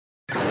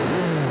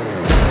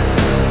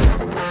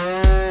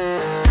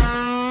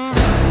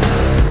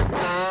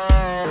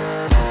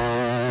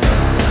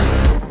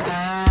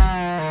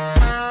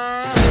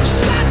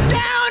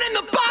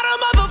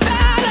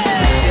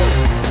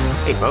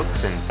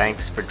folks, and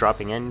thanks for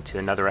dropping in to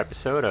another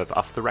episode of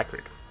Off the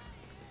Record.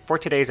 For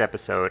today's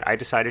episode, I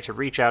decided to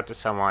reach out to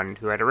someone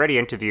who had already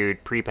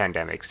interviewed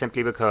pre-pandemic,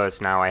 simply because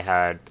now I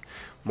had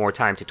more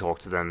time to talk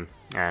to them,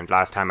 and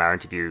last time our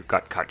interview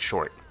got cut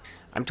short.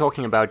 I'm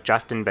talking about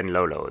Justin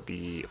Benlolo,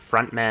 the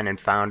frontman and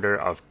founder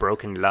of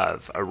BRKN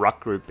Love, a rock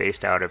group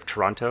based out of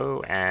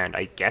Toronto and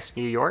I guess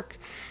New York,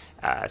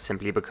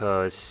 simply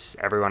because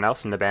everyone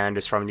else in the band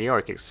is from New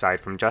York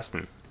aside from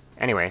Justin.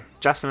 Anyway,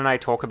 Justin and I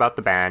talk about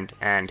the band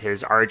and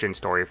his origin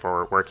story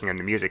for working in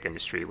the music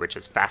industry, which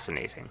is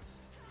fascinating.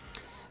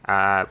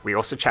 We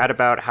also chat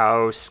about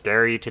how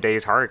scary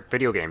today's hard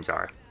video games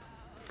are.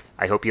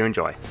 I hope you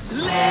enjoy.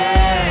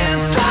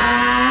 Landslide,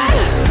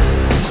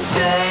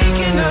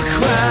 shaking the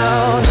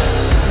crowd.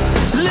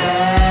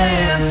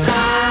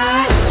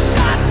 Landslide,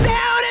 shut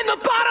down in the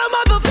bottom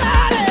of the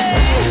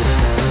valley.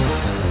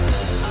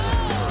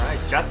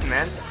 Alright, Justin,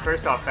 man,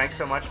 first off, thanks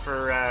so much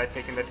for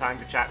taking the time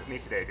to chat with me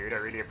today, dude. I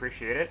really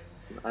appreciate it.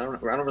 I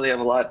don't really have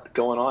a lot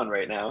going on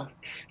right now,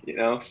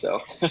 so.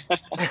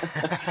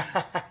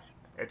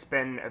 It's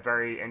been a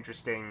very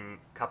interesting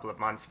couple of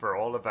months for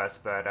all of us,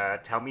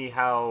 but tell me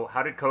how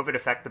did COVID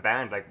affect the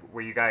band? Like,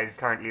 were you guys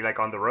currently like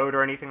on the road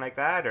or anything like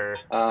that, or?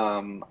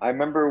 I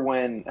remember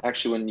when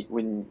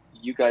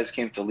you guys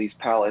came to Lee's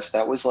Palace,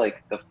 that was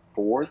like the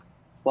fourth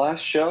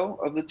last show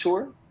of the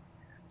tour.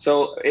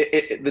 So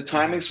the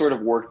timing sort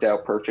of worked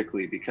out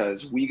perfectly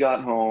because we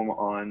got home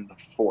on the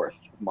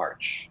 4th of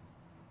March.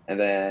 And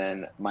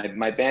then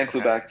my band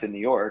flew back to New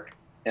York.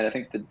 And I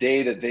think the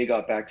day that they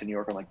got back to New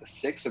York on like the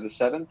 6th or the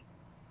 7th,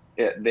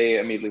 they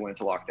immediately went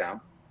into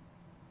lockdown.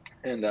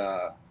 And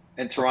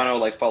Toronto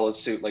like followed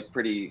suit like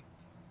pretty,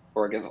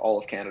 or I guess all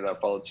of Canada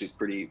followed suit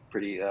pretty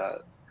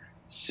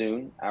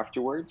soon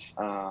afterwards.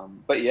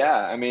 But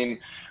yeah, I mean,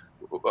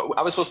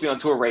 I was supposed to be on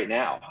tour right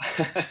now.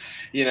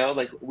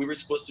 Like we were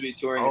supposed to be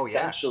touring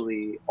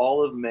essentially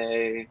all of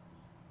May,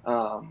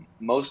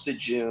 most of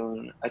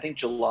June. I think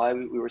July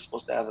we were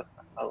supposed to have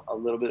a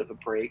little bit of a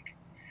break,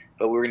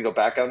 but we were gonna go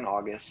back out in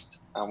August.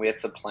 We had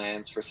some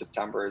plans for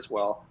September as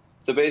well.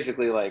 So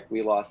basically, like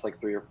we lost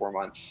like 3 or 4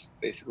 months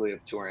basically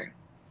of touring.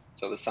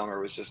 So the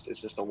summer it's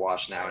just a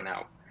wash now. I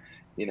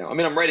mean,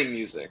 I'm writing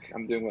music.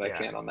 I'm doing what I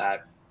can on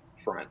that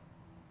front,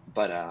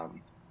 but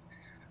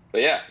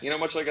yeah,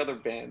 much like other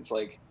bands,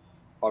 like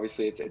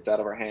obviously it's out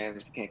of our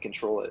hands. We can't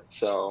control it,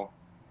 so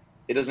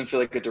it doesn't feel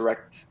like a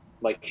direct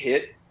like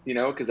hit,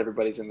 because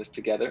everybody's in this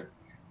together.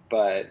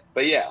 But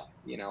yeah,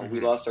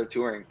 we lost our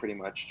touring pretty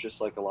much, just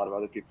like a lot of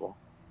other people.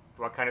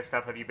 What kind of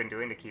stuff have you been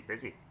doing to keep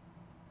busy?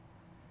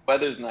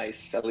 Weather's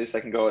nice. At least I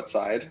can go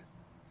outside,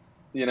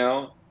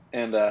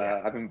 and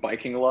I've been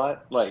biking a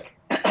lot. Like,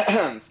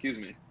 excuse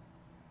me.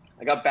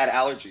 I got bad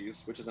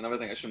allergies, which is another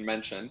thing I should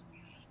mention.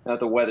 Now that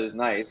the weather's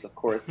nice, of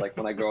course, like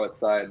when I go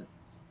outside,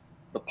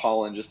 the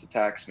pollen just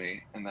attacks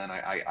me, and then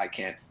I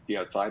can't be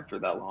outside for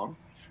that long.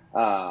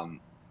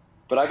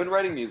 But I've been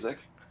writing music,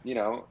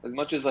 as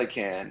much as I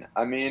can.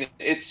 I mean,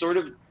 it's sort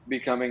of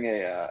becoming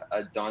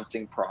a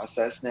daunting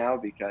process now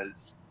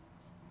because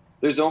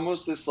there's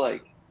almost this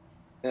like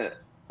I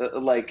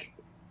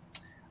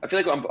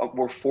feel like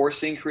we're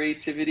forcing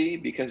creativity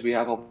because we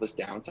have all this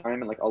downtime,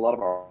 and like a lot of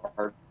our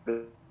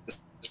artists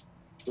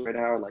right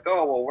now are like,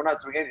 oh well, we're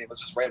not doing anything, let's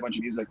just write a bunch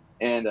of music.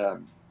 And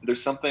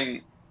there's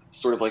something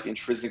sort of like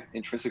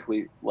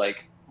intrinsically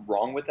like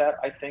wrong with that,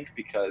 I think,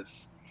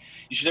 because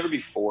you should never be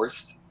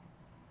forced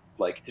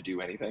like to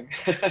do anything.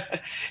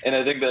 And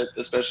I think that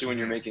especially when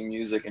you're making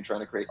music and trying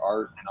to create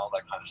art and all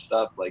that kind of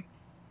stuff, like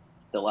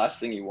the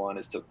last thing you want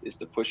is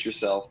to push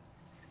yourself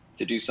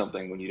to do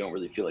something when you don't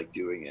really feel like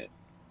doing it,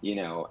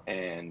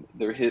 and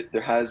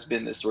there has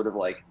been this sort of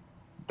like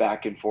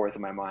back and forth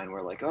in my mind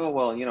where like, oh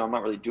well, I'm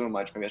not really doing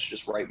much, maybe I should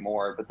just write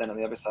more. But then on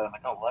the other side I'm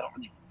like, oh well, I don't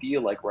really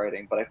feel like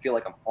writing, but I feel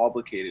like I'm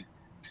obligated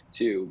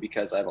to,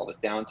 because I have all this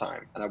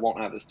downtime and I won't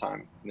have this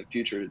time in the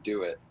future to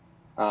do it.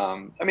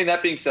 I mean,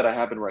 that being said, I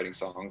have been writing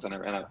songs, and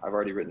I've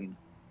already written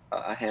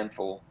a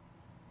handful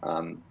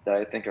that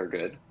I think are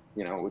good,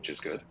 which is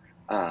good,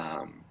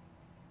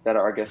 that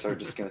I guess are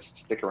just going to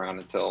stick around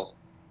until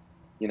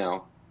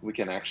we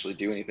can actually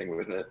do anything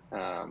with it.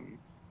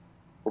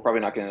 We're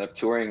probably not going to end up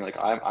touring. Like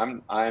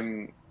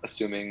I'm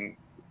assuming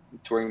the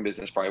touring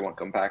business probably won't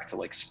come back to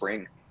like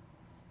spring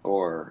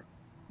or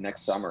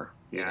next summer.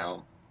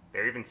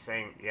 They're even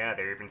saying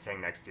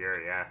next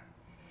year. Yeah.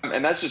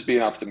 And that's just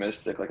being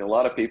optimistic. Like a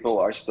lot of people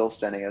are still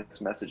sending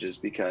us messages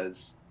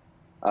because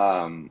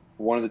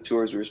one of the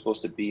tours we were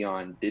supposed to be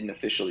on didn't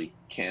officially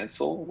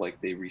cancel, like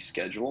they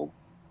rescheduled.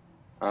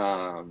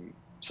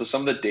 So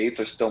some of the dates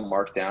are still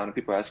marked down, and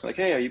people are asking like,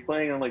 hey, are you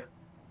playing on like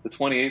the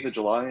 28th of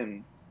July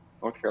in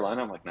North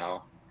Carolina? I'm like,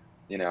 no,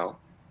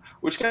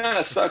 which kind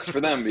of sucks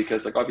for them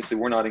because like obviously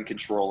we're not in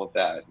control of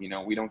that.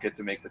 We don't get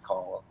to make the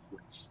call of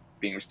what's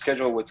being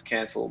rescheduled, what's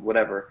canceled,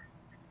 whatever,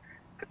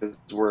 because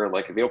we're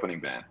like the opening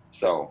band.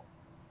 So,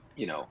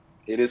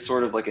 it is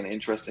sort of like an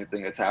interesting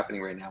thing that's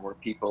happening right now where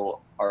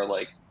people are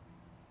like,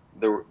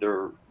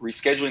 they're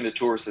rescheduling the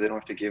tour so they don't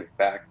have to give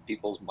back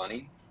people's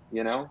money,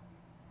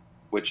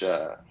 which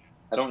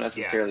I don't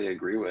necessarily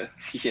agree with.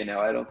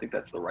 I don't think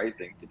that's the right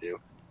thing to do.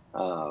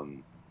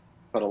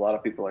 But a lot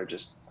of people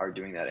are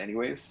doing that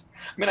anyways.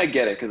 I mean, I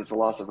get it because it's a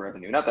loss of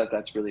revenue. Not that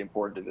that's really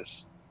important to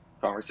this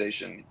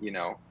conversation,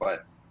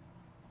 but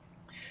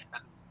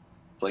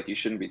it's like you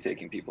shouldn't be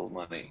taking people's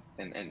money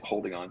and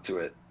holding on to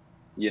it,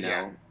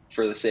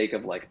 for the sake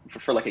of like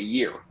for like a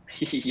year.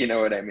 You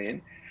know what I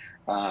mean?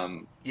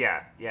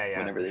 Yeah.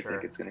 Whenever they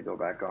think it's going to go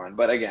back on.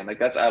 But again, like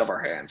that's out of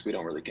our hands. We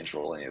don't really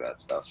control any of that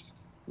stuff,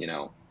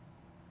 So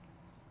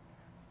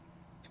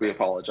we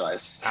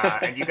apologize.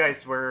 And you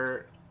guys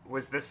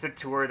was this the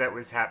tour that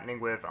was happening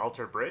with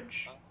Alter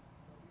Bridge?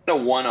 A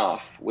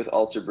one-off with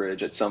Alter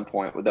Bridge at some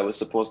point that was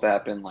supposed to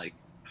happen like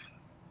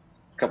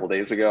a couple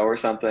days ago or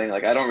something.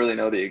 Like I don't really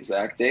know the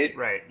exact date.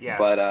 Right. Yeah.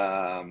 But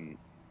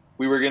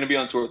we were going to be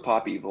on tour with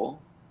Pop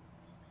Evil,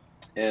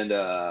 and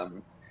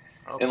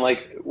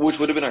like which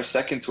would have been our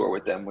second tour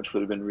with them, which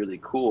would have been really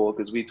cool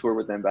because we toured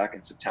with them back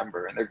in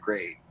September, and they're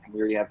great, and we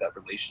already have that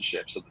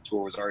relationship, so the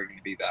tour was already going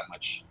to be that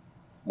much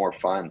more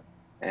fun.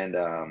 And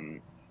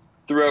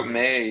throughout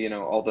May,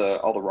 all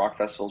the rock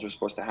festivals were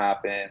supposed to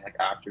happen, like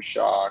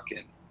Aftershock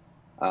and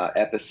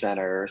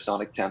Epicenter,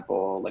 Sonic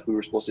Temple. Like we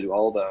were supposed to do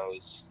all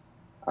those.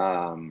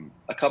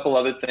 A couple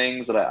other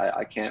things that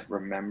I can't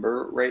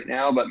remember right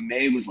now, but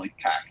May was like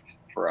packed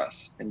for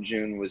us, and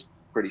June was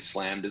pretty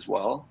slammed as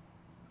well.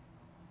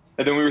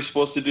 And then we were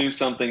supposed to do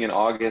something in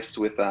August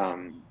with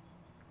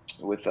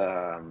what's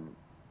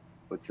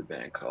the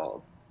band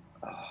called?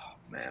 Oh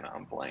man,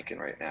 I'm blanking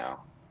right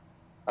now.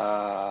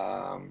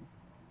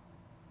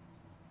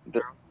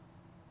 They're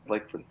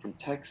like from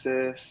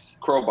Texas,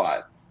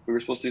 Crowbot. We were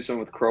supposed to do something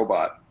with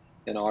Crowbot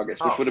in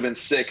August, which would have been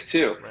sick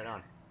too. Right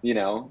on.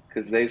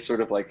 Because they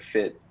sort of like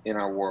fit in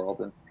our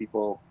world, and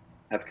people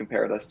have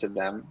compared us to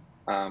them,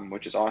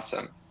 which is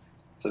awesome.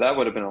 So that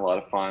would have been a lot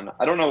of fun.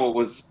 I don't know what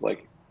was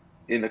like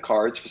in the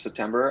cards for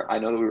September. I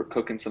know that we were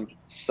cooking some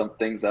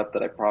things up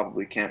that I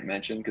probably can't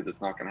mention because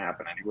it's not going to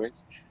happen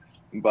anyways.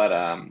 But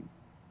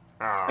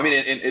I mean,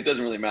 it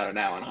doesn't really matter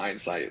now in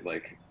hindsight,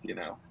 like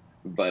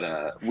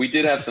But we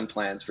did have some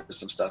plans for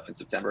some stuff in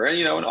September, and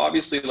and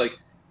obviously, like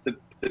the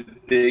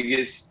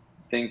biggest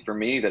thing for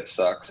me that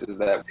sucks is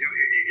that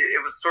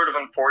it was sort of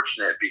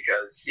unfortunate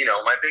because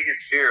my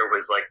biggest fear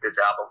was like this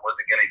album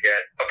wasn't going to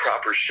get a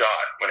proper shot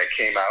when it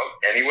came out,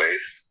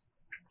 anyways.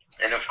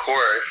 And of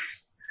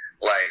course,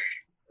 like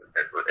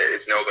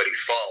it's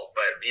nobody's fault,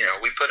 but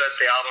we put out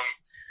the album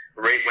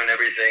right when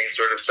everything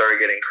sort of started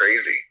getting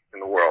crazy in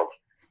the world,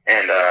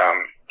 and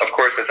of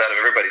course it's out of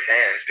everybody's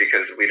hands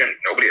because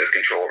nobody has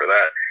control over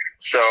that.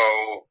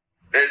 So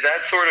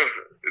that's sort of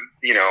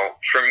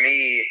for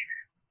me,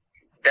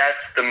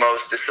 that's the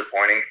most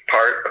disappointing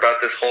part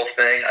about this whole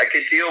thing. I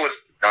could deal with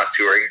not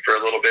touring for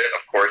a little bit.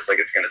 Of course, like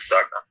it's going to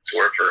suck not to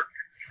tour for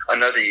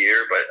another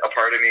year, but a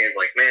part of me is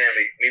like, man,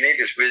 we made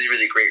this really,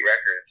 really great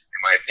record, in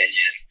my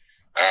opinion.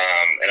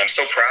 And I'm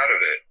so proud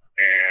of it.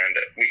 And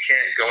we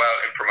can't go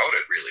out and promote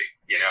it really,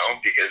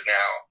 because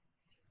now,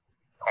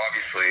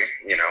 obviously,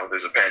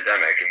 there's a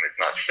pandemic and it's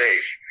not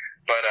safe.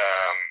 But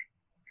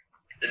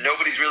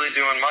nobody's really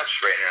doing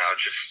much right now,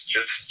 just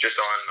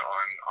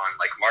on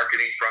like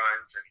marketing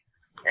fronts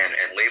and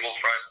label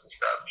fronts and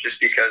stuff, just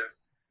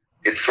because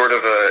it's sort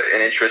of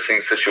an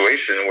interesting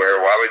situation where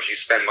why would you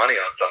spend money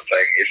on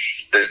something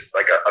if there's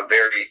like a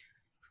very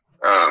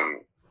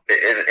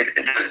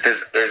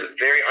there's a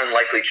very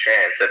unlikely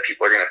chance that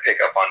people are going to pick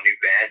up on new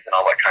bands and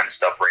all that kind of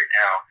stuff right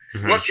now.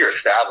 Mm-hmm. Unless you're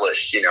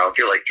established, if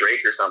you're like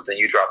Drake or something,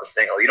 you drop a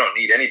single, you don't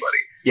need anybody.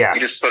 Yeah. You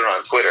just put it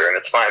on Twitter and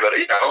it's fine. But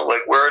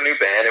like we're a new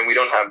band and we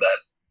don't have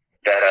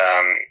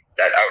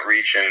that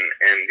outreach and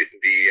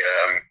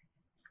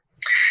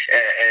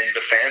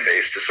the fan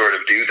base to sort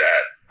of do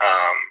that.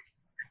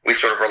 We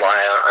sort of rely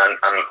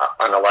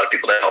on a lot of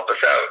people to help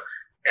us out.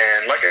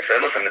 And like I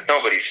said, listen, it's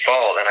nobody's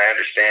fault, and I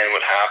understand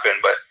what happened,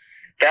 but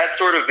that's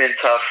sort of been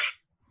tough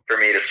for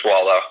me to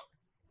swallow,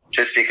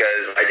 just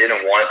because I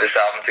didn't want this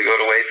album to go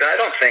to waste, and I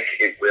don't think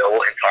it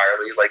will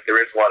entirely. Like, there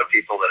is a lot of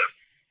people that have,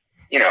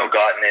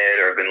 gotten it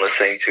or been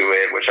listening to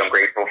it, which I'm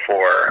grateful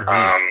for.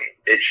 Mm-hmm.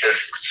 It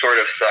just sort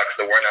of sucks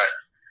that we're not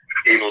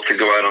able to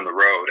go out on the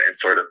road and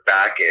sort of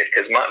back it,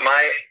 because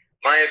my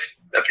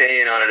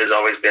opinion on it has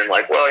always been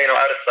like, well,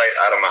 out of sight,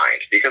 out of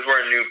mind, because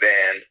we're a new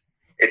band.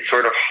 It's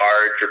sort of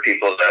hard for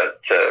people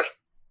to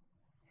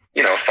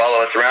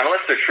follow us around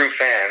unless they're true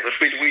fans, which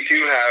we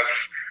do have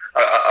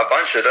a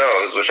bunch of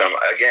those, which I'm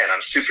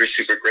super,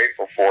 super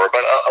grateful for.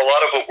 But a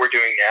lot of what we're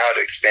doing now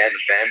to expand the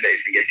fan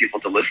base and get people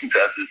to listen to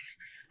us is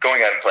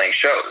going out and playing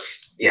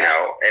shows,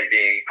 and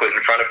being put in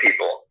front of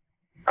people,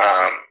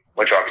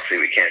 which obviously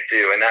we can't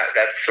do. And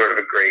that's sort of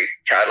a great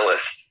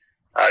catalyst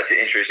to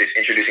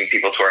introducing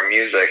people to our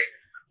music,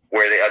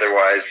 where they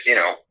otherwise,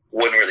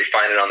 wouldn't really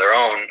find it on their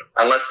own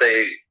unless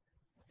they,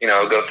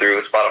 go through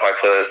Spotify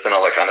playlists and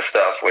all that kind of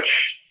stuff,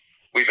 which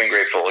we've been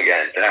grateful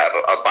again to have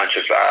a bunch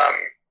of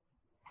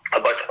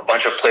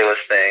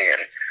playlisting,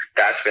 and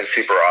that's been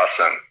super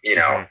awesome.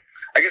 Mm-hmm.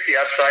 I guess the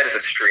upside is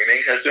that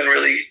streaming has been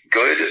really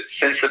good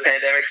since the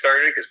pandemic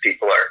started, because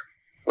people are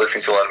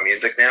listening to a lot of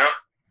music now.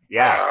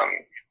 Yeah.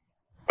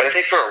 But I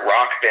think for a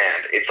rock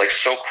band, it's like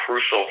so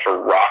crucial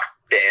for rock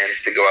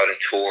bands to go out and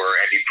tour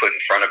and be put in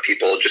front of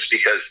people, just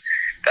because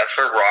that's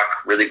where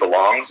rock really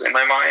belongs in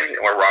my mind, and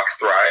where rock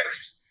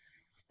thrives.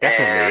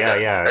 Definitely,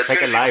 And yeah. as It's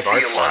like a soon as live people art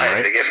see you form, live,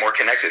 right? they get more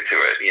connected to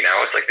it. You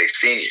know, it's like they've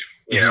seen you.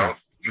 You know,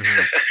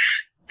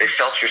 they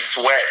felt your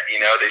sweat.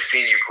 You know, they've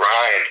seen you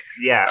grind.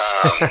 Yeah.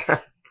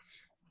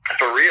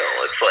 For real,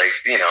 it's like,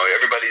 you know,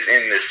 everybody's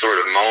in this sort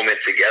of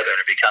moment together, and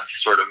it becomes a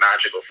sort of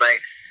magical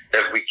thing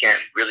that we can't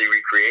really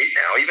recreate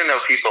now. Even though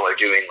people are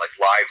doing like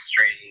live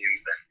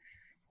streams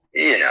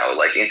and, you know,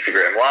 like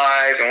Instagram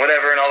Live and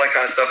whatever and all that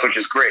kind of stuff, which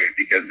is great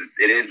because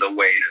it is a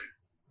way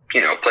to,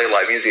 you know, play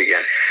live music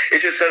again.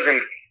 It just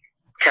doesn't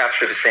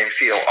capture the same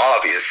feel,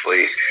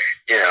 obviously,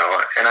 you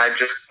know. And I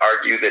just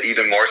argue that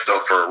even more so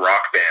for a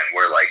rock band,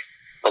 where like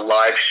the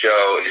live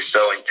show is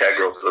so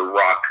integral to the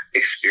rock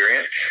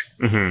experience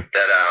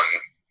that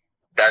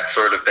that's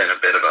sort of been a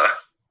bit of a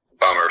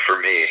bummer for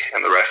me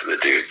and the rest of the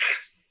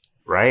dudes.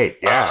 Right.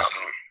 Yeah.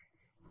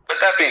 But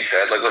that being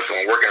said, like, listen,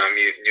 we're working on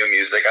new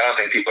music. I don't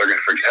think people are going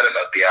to forget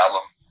about the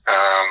album.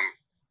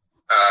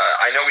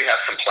 I know we have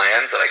some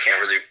plans that I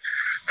can't really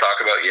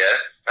talk about yet.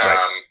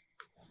 Right.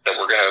 That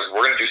we're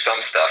gonna do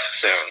some stuff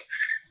soon,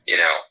 you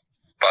know.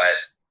 But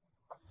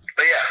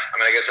yeah, I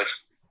mean, I guess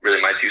that's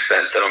really my 2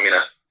 cents. I don't mean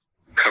to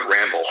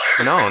ramble.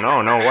 No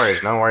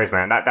worries,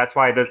 man. That's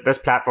why this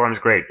platform is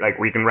great. Like,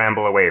 we can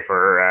ramble away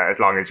for as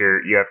long as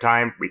you have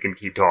time. We can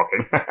keep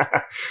talking.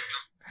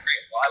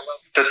 Well, I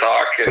love to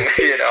talk, and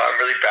you know, I'm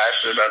really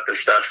passionate about this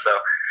stuff. So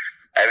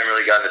I haven't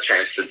really gotten a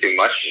chance to do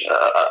much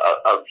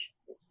of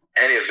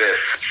any of this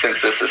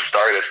since this has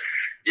started.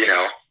 You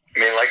know, I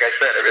mean, like I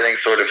said,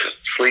 everything's sort of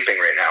sleeping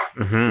right now.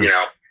 You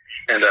know,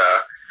 and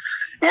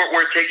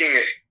we're taking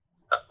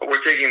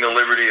the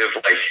liberty of,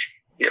 like,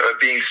 you know,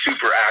 being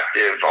super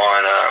active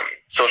on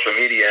social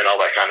media and all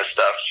that kind of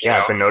stuff. You know?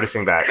 I've been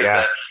noticing that.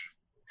 Yeah.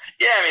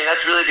 I mean,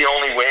 that's really the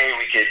only way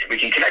we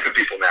can connect with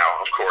people now,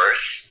 of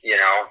course, you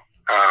know.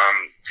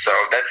 So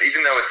that's,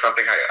 even though it's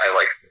something I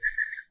like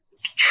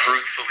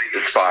truthfully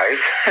despise,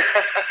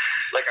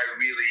 like, I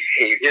really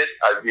hate it.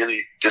 I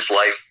really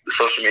dislike the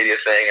social media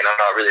thing, and I'm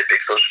not really a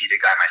big social media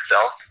guy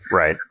myself.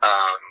 Right.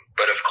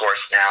 But of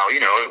course now,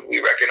 you know,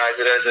 we recognize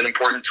it as an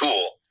important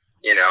tool.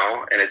 You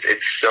know, and it's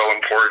so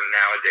important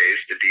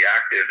nowadays to be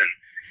active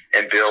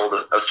and build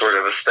a sort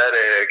of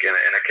aesthetic and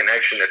a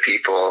connection to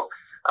people.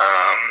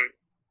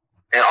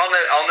 And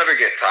I'll never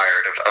get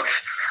tired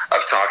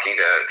of talking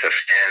to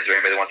fans or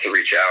anybody that wants to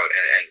reach out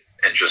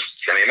and just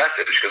send me a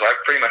message, because I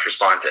pretty much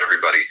respond to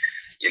everybody.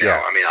 You know,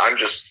 I mean, I'm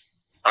just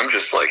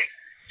like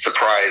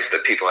surprised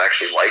that people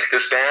actually like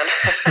this band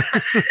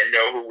and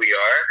know who we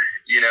are.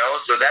 You know,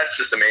 so that's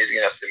just amazing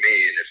enough to me.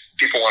 And if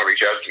people want to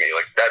reach out to me,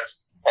 like,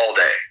 that's all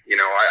day. You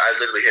know, I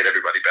literally hit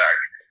everybody back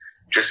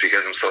just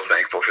because I'm so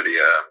thankful for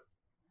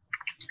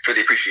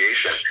the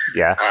appreciation.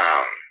 Yeah.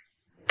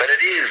 But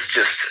it's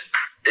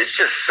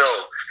just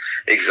so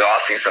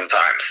exhausting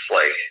sometimes.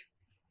 Like,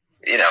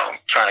 you know,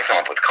 trying to come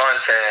up with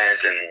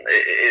content, and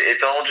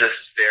it's all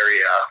just very,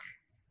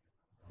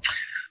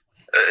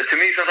 to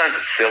me, sometimes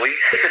it's silly,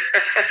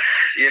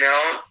 you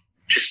know,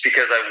 just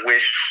because I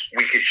wish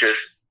we could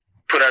just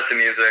put out the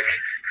music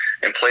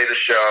and play the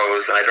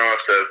shows, and I don't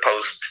have to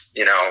post,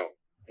 you know,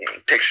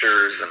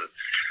 pictures and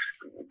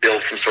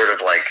build some sort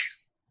of, like,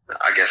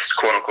 I guess,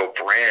 quote unquote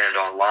brand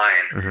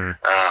online.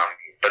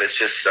 But it's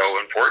just so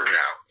important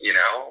now, you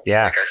know?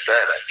 Yeah. Like I said,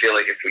 I feel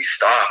like if we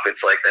stop,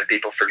 it's like then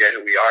people forget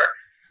who we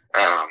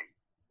are.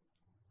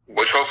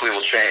 Which hopefully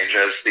will change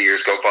as the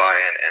years go by,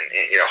 and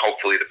you know,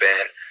 hopefully the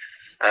band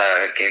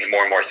gains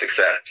more and more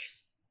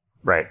success.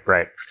 Right.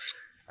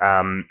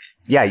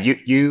 Yeah,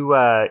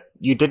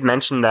 you did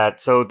mention that.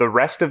 So the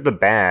rest of the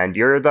band,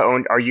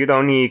 are you the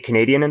only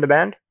Canadian in the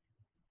band?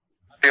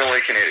 The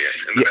only Canadian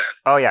in the band.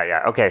 Oh,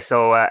 yeah. Okay,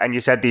 so, and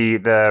you said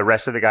the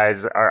rest of the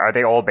guys, are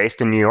they all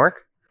based in New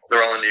York?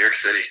 They're all in New York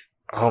City.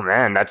 Oh,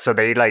 man, so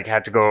they, like,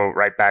 had to go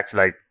right back to,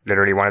 like,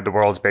 literally one of the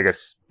world's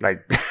biggest,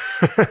 like,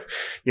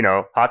 you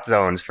know, hot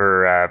zones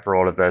for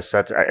all of this.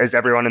 Is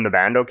everyone in the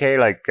band okay?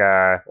 Like,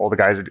 all the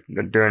guys are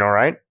doing all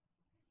right?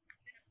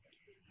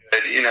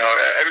 You know,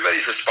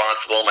 everybody's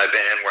responsible in my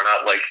band.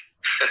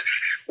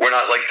 We're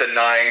not like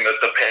denying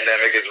that the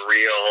pandemic is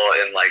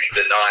real, and like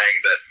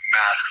denying that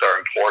masks are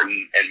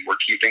important, and we're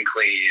keeping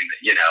clean.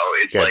 You know,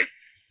 it's like,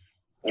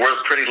 we're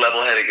pretty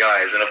level-headed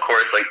guys. And of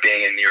course, like,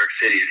 being in New York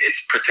City,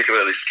 it's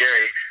particularly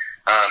scary.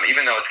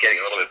 Even though it's getting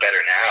a little bit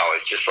better now,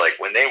 it's just like,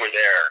 when they were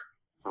there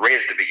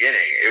right at the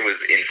beginning, it was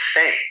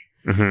insane.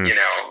 You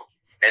know,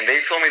 and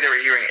they told me they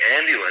were hearing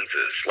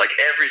ambulances like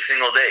every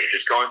single day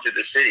just going through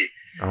the city.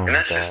 And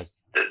that's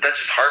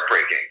just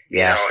heartbreaking,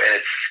 you know, and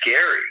it's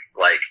scary.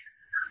 Like,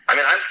 I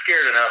mean, I'm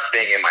scared enough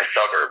being in my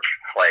suburb,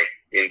 like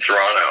in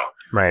Toronto.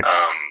 Right.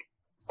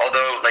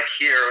 Although, like,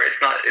 here,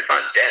 it's not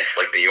dense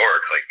like New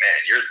York. Like, man,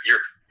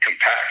 you're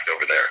compact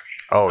over there.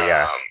 Oh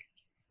yeah.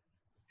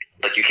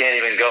 Like, you can't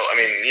even go. I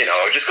mean, you know,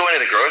 just going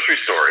to the grocery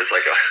store is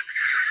like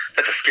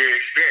that's a scary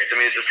experience. I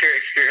mean, it's a scary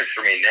experience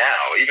for me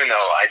now, even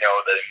though I know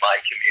that in my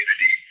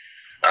community,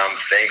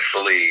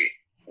 thankfully,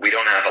 we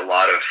don't have a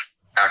lot of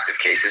active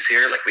cases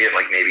here. Like we have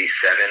like maybe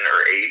 7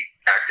 or 8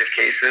 active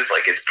cases.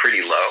 Like it's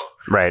pretty low.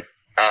 Right.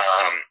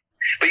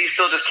 But you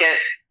still just can't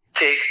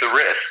take the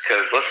risk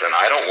because, listen,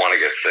 I don't want to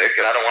get sick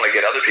and I don't want to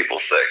get other people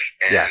sick.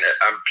 And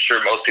I'm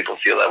sure most people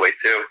feel that way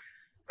too.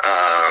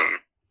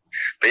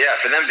 But yeah,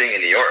 for them being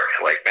in New York,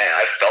 like, man,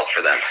 I felt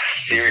for them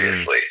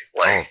seriously.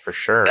 Like, for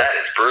sure. That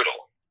is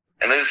brutal.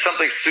 And there's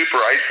something super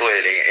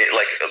isolating,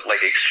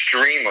 like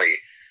extremely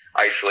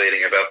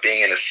isolating about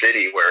being in a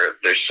city where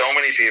there's so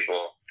many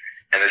people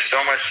and there's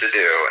so much to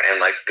do. And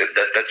like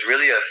that's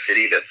really a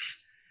city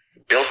that's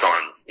built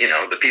on, you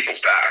know, the people's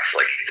backs.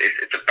 Like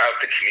it's about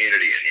the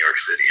community in New York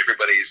City.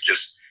 Everybody's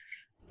just,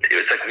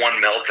 it's like one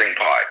melting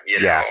pot,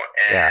 you know?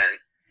 And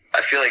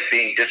I feel like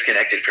being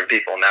disconnected from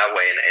people in that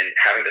way and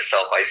having to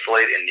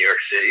self-isolate in New York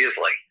City is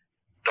like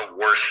the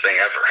worst thing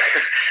ever.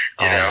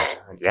 you know?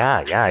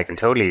 Yeah, I can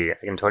totally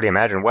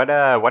imagine.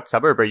 What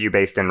suburb are you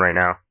based in right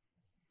now?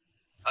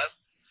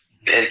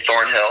 In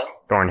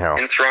Thornhill.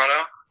 In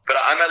Toronto. But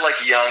I'm at like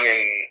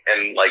Yonge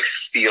and like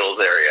Steeles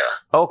area.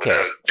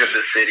 Okay. Just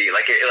the city.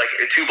 Like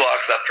 2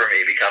 blocks up from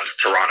me becomes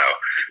Toronto,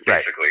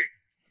 basically.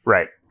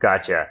 Right.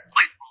 Gotcha. It's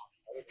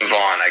like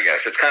Vaughan, I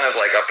guess. It's kind of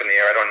like up in the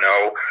air. I don't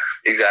know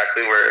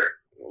exactly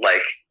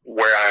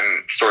where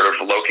I'm sort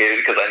of located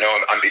because I know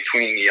I'm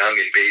between Yonge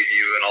and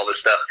Bayview and all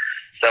this stuff.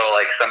 So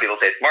like some people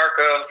say it's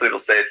Markham, some people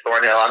say it's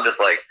Thornhill. I'm just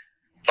like,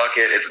 fuck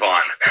it, it's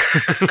Vaughan.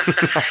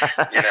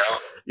 you know?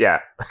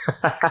 Yeah.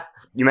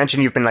 You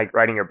mentioned you've been like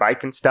riding your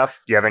bike and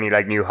stuff. Do you have any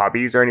like new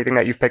hobbies or anything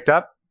that you've picked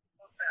up?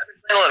 I've been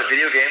playing a lot of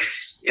video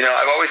games. You know,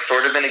 I've always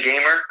sort of been a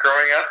gamer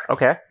growing up.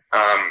 Okay.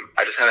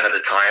 I just haven't had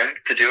the time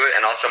to do it.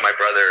 And also my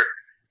brother,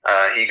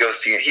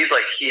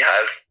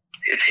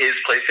 it's his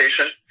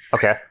PlayStation.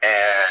 Okay.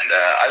 And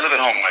I live at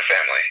home with my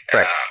family.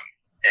 Right.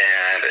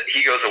 And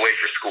he goes away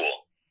for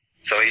school.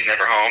 So he's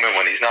never home. And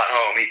when he's not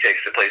home, he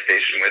takes the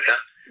PlayStation with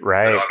him.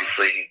 Right. But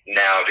obviously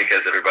now,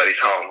 because everybody's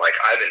home, like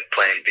I've been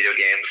playing video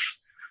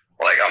games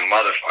like a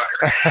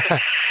motherfucker.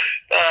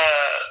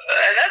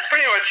 And that's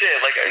pretty much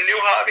it. Like new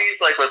hobbies,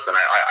 like listen,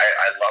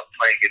 I love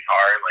playing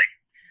guitar.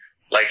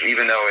 Like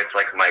even though it's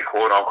like my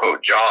quote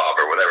unquote job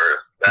or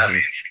whatever that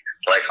means,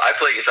 like I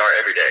play guitar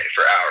every day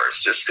for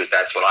hours just because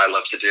that's what I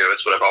love to do.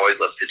 It's what I've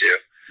always loved to do.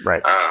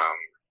 Right.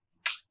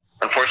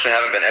 Unfortunately, I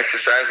haven't been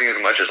exercising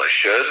as much as I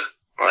should.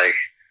 Like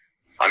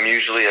I'm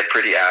usually a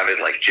pretty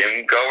avid like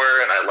gym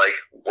goer, and I like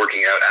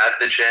working out at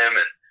the gym.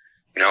 And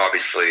you know,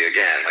 obviously,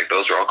 again, like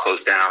those are all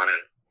closed down.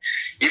 And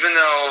even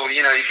though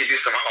you know you could do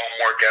some home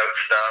workout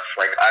stuff,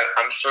 like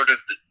I'm sort of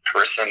the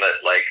person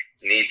that like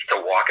needs to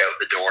walk out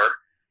the door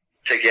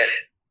to get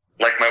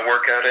like my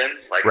workout in.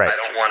 Like I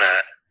don't want to.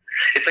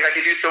 It's like I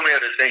could do so many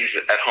other things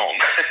at home.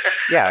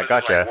 Yeah,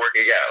 gotcha. Like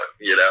working out,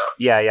 you know.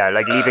 Yeah.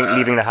 Like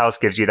leaving the house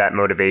gives you that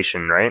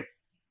motivation, right?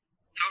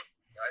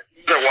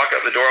 So I walk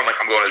out the door, I'm like,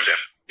 I'm going to the gym.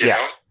 You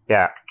know?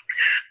 Yeah.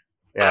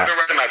 I've been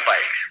riding my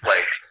bike,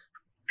 like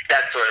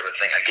that's sort of a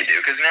thing I could do.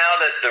 Because now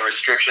that the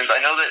restrictions, I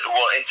know that.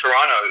 Well, in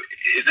Toronto,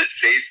 is it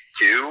phase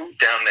 2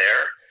 down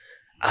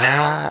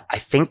there? I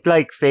think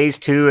like phase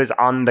 2 is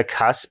on the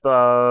cusp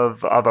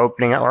of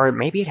opening up, or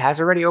maybe it has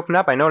already opened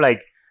up. I know,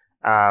 like,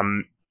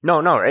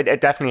 no,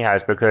 it definitely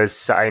has,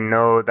 because I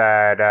know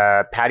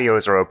that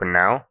patios are open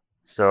now.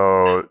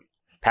 So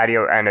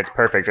patio, and it's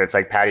perfect. It's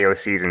like patio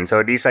season.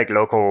 So these like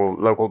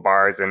local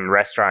bars and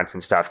restaurants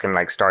and stuff can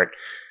like start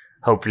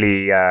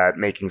hopefully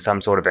making some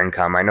sort of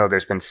income. I know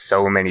there's been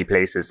so many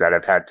places that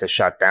have had to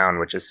shut down,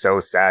 which is so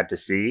sad to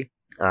see.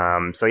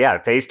 So yeah,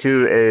 phase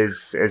 2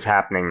 is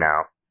happening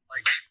now.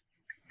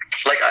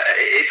 Like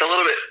it's a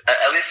little bit,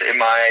 at least in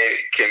my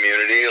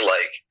community,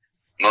 like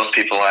most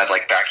people have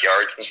like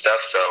backyards and stuff.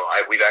 So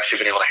we've actually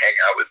been able to hang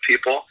out with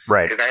people.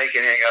 Right. Because now you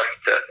can hang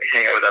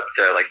out with up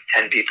to like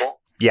 10 people.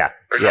 Yeah.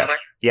 Or something.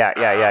 Yeah.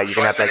 You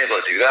can I've have been like,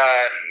 able to do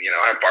that, and you know,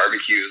 have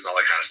barbecues and all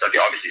that kind of stuff.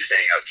 You're obviously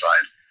staying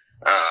outside,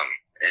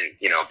 and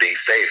you know, being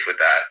safe with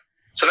that.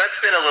 So that's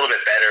been a little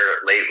bit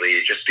better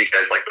lately, just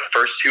because like the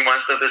first 2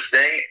 months of this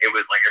thing, it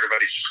was like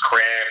everybody's just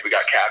crammed. We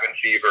got cabin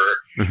fever.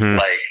 Mm-hmm.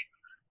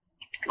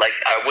 Like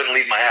I wouldn't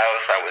leave my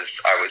house. I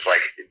was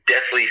like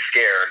deathly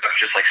scared of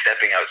just like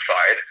stepping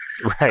outside.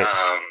 Right.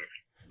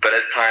 But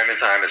as time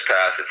has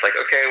passed, it's like,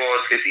 okay, well,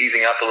 it's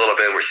easing up a little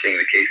bit. We're seeing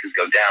the cases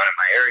go down in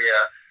my area,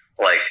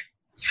 like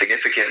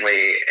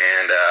significantly,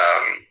 and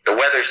the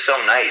weather's so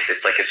nice.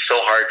 It's like it's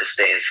so hard to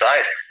stay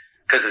inside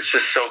because it's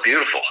just so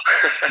beautiful.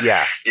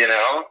 Yeah. You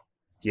know.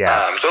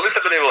 Yeah. So at least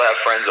I've been able to have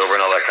friends over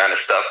and all that kind of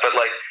stuff. But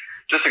like,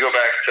 just to go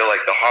back to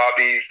like the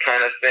hobbies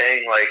kind of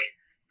thing, like,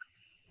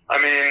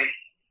 I mean,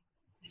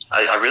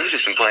 I really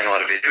just been playing a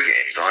lot of video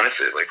games,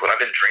 honestly. Like when I've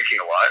been drinking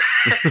a lot,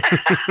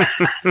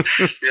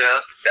 you know,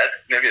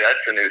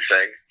 that's a new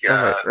thing.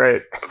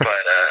 Right. But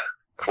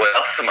what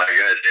else am I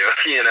gonna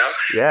do? You know?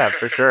 Yeah,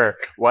 for sure.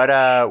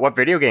 What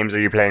video games are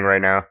you playing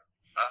right now?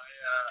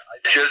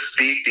 I just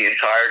beat the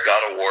entire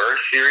God of War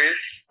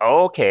series.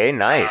 Okay,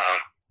 nice.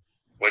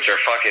 Which are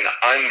fucking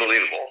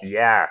unbelievable.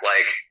 Yeah.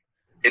 Like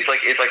it's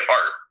like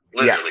art.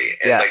 literally.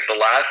 And like the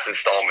last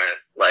installment,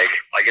 like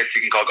I guess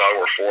you can call God of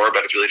War 4,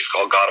 but it's really just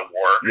called God of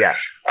War. Yeah.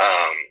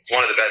 It's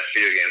one of the best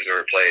video games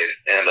I've ever played.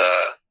 And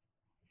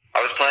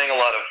I was playing a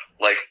lot of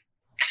like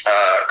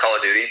Call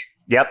of Duty.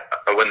 Yep.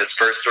 When this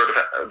first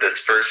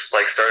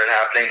like started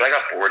happening, but I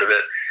got bored of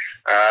it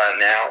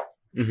now.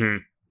 Mm-hmm.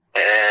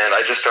 And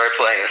I just started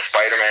playing a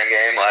Spider-Man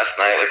game last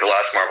night, like the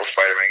last Marvel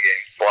Spider-Man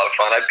game. It's a lot of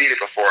fun. I beat it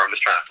before. I'm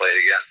just trying to play it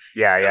again.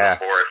 Yeah. I'm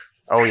bored.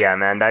 Oh yeah,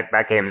 man,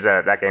 that game's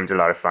a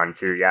lot of fun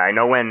too. Yeah, I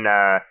know when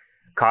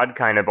COD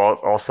kind of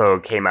also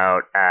came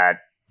out at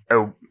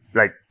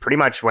like pretty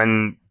much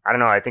when, I don't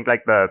know, I think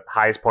like the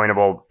highest point of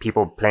all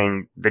people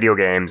playing video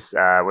games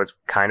was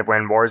kind of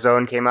when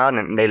Warzone came out,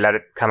 and they let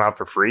it come out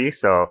for free.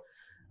 So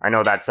I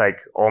know that's like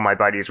all my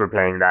buddies were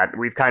playing that.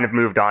 We've kind of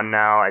moved on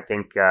now. I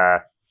think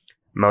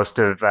most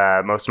of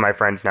my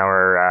friends now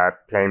are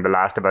playing The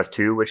Last of Us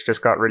 2, which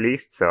just got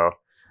released. So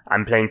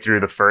I'm playing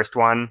through the first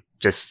one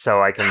just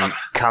so I can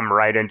come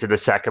right into the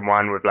second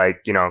one with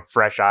like, you know,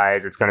 fresh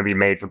eyes. It's going to be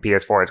made for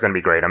PS4. It's going to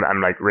be great.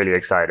 I'm like really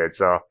excited.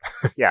 So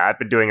yeah, I've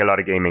been doing a lot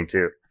of gaming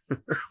too. Well,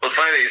 it's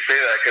funny that you say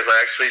that because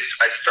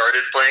I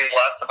started playing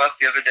Last of Us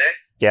the other day.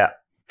 Yeah.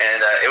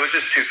 And it was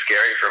just too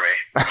scary for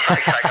me.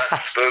 Like I got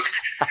spooked,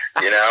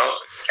 you know.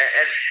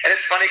 And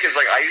it's funny because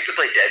like I used to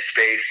play Dead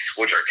Space,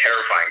 which are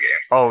terrifying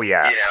games. Oh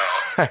yeah. You know.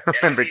 I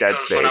remember Dead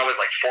Space when I was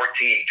like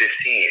 14,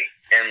 15.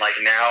 And like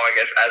now, I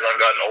guess as I've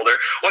gotten older,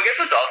 well, I guess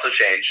what's also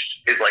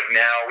changed is like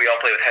now we all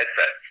play with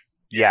headsets.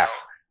 Yeah.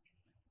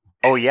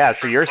 Oh yeah.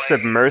 So you're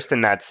submersed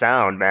in that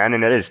sound, man,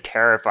 and it is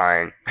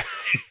terrifying. It's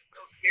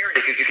so scary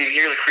because you can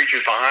hear the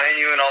creatures behind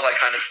you and all that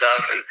kind of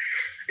stuff, and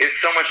it's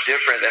so much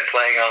different than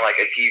playing on like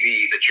a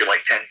TV that you're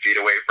like 10 feet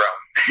away from.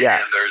 Yeah.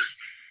 And there's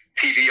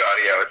TV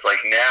audio. It's like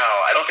now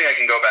I don't think I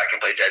can go back and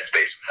play Dead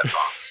Space with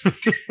headphones.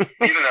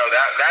 Even though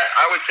that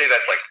I would say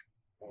that's like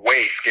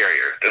way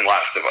scarier than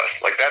Last of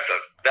Us. Like that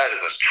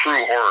is a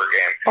true horror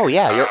game. Oh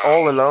yeah, you're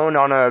all alone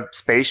on a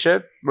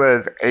spaceship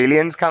with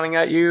aliens coming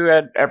at you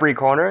at every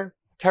corner.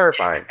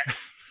 Terrifying.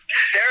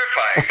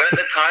 Terrifying, but at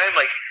the time,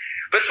 like,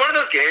 but it's one of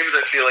those games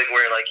I feel like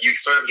where like you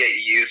sort of get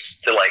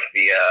used to like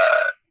the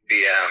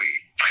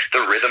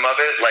rhythm of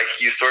it. Like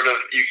you sort of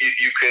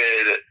you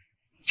could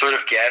sort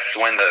of guess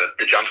when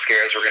the jump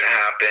scares were going to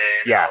happen.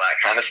 Yeah. And all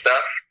that kind of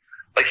stuff.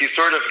 Like you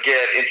sort of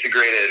get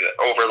integrated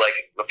over like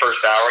the first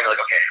hour, and you're like,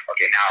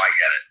 okay, now I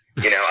get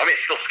it. You know, I mean,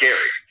 it's still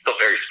scary, still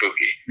very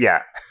spooky.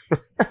 Yeah.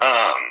 But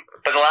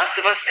The Last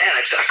of Us, man,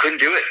 I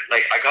couldn't do it.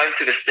 Like I got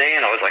into this thing,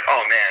 and I was like,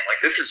 oh man, like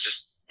this is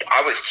just,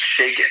 I was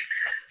shaking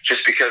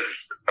just because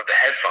of the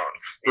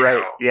headphones. You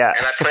know? Yeah.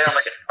 And I play on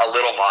like a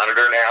little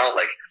monitor now.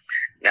 Like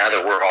now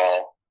that we're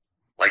all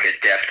like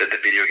adept at the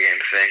video game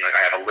thing, like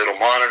I have a little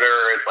monitor.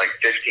 It's like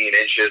 15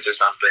 inches or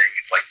something.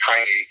 It's like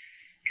tiny.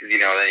 Because, you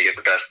know, then you get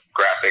the best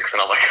graphics and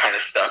all that kind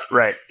of stuff.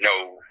 Right.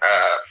 No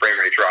frame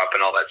rate drop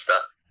and all that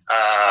stuff.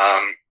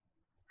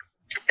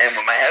 And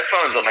with my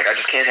headphones, I'm like, I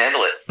just can't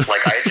handle it.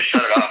 Like, I just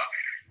shut it off.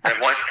 I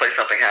wanted to play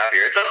something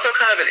happier. It's also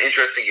kind of an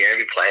interesting game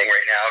to be playing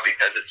right now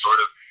because it sort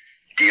of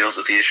deals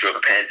with the issue of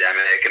a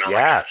pandemic and all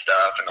that kind of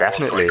stuff. And the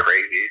world's going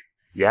crazy.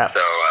 Yeah.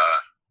 So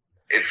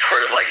it's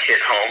sort of like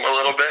hit home a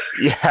little bit.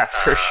 Yeah,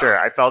 for sure.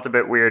 I felt a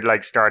bit weird,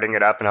 like, starting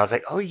it up. And I was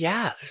like, oh,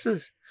 yeah, this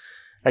is...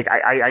 Like,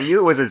 I knew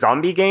it was a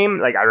zombie game.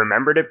 Like, I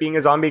remembered it being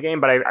a zombie game,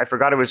 but I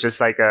forgot it was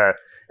just, like, a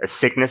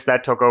sickness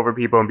that took over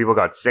people, and people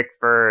got sick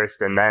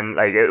first. And then,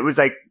 like, it was,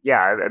 like,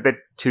 yeah, a bit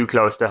too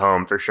close to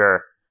home, for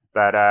sure.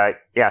 But,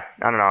 yeah,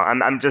 I don't know.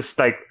 I'm just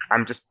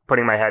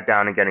putting my head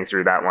down and getting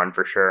through that one,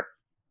 for sure.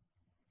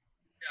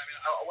 Yeah, I mean,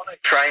 I want to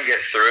try and get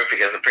through it,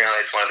 because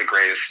apparently it's one of the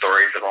greatest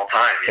stories of all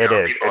time. You know?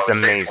 It is. It's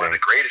amazing. It's one of the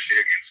greatest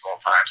video games of all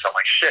time. So I'm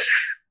like, shit,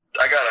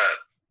 I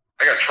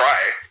gotta try,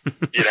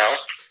 you know?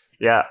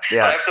 Yeah.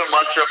 I have to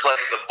muster up like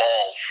the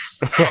balls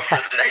for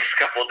the next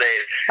couple of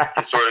days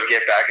to sort of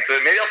get back into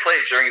it. Maybe I'll play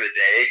it during the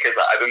day because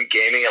I've been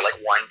gaming at like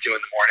 1, 2 in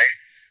the morning.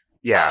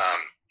 Yeah.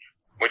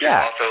 Which is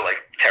also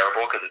like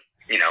terrible because it's,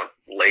 you know,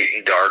 late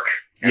and dark.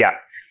 And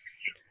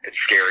it's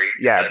scary.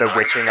 Yeah, the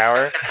witching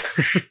hour.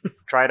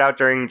 Try it out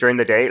during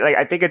the day. Like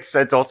I think it's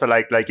also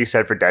like you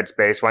said for Dead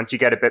Space. Once you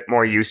get a bit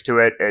more used to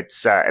it,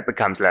 it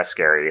becomes less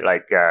scary.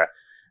 Like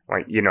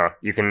you know,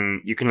 you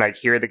can like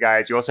hear the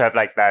guys. You also have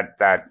like that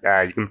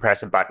you can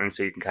press a button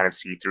so you can kind of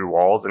see through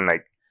walls and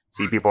like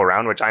see people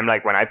around, which I'm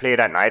like, when I play it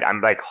at night,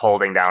 I'm like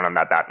holding down on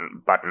that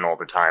button all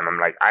the time. I'm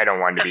like, I don't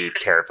want to be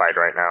terrified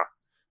right now.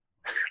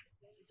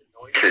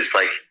 It's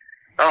like,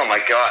 oh my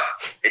god,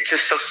 it's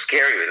just so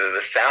scary with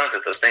the sounds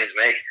that those things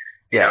make.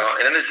 You know?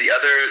 And then there's the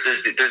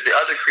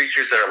other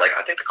creatures that are like,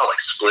 I think they're called like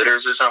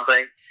splitters or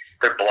something.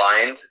 They're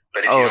blind,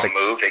 but if you don't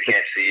move, they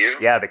can't see you.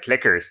 Yeah, the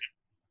clickers.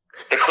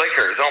 The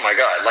clickers, oh my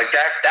god. Like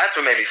that's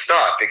what made me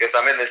stop, because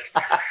I'm in this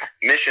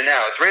mission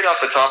now. It's right off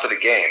the top of the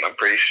game, I'm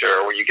pretty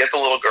sure, where you get the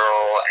little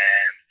girl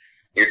and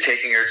you're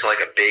taking her to like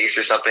a base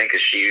or something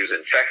because she was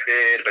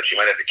infected, but she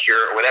might have the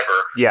cure or whatever.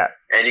 Yeah.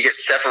 And you get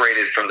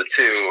separated from the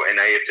two, and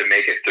now you have to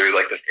make it through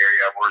like this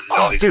area where there's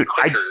all these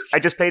clickers. I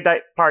just played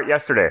that part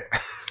yesterday.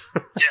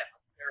 Yeah.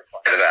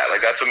 That. Like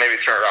Like that's what made me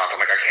turn it off. I'm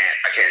like,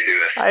 I can't do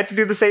this. I had to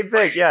do the same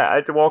thing. Yeah, I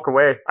had to walk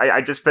away. I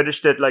just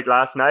finished it like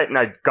last night, and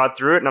I got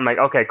through it, and I'm like,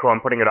 okay, cool.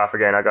 I'm putting it off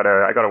again. I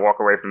gotta walk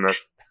away from this.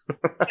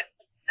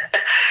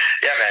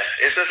 Yeah, man,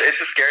 it's a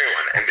scary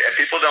one, and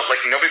people don't like.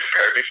 Nobody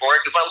prepared me for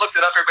it because when I looked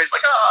it up, everybody's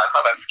like, oh, it's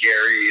not that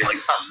scary. Like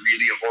it's not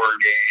really a horror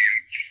game,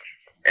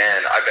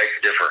 and I beg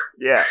to differ.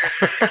 Yeah.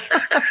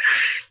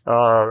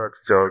 Oh,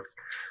 that's jokes.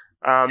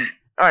 All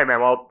right,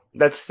 man. Well,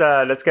 let's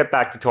get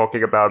back to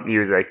talking about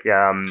music.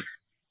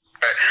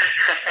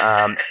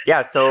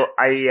 Yeah, so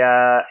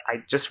I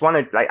just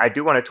wanted, I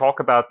do want to talk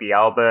about the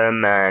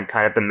album and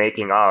kind of the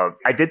making of.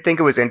 I did think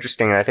it was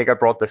interesting, and I think I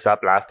brought this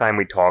up last time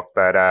we talked,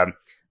 but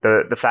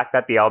the fact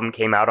that the album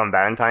came out on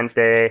Valentine's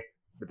Day,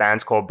 the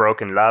band's called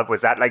BRKN Love,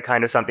 was that like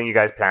kind of something you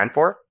guys planned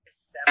for?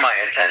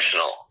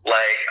 Semi-intentional.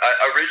 Like,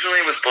 originally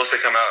it was supposed to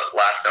come out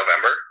last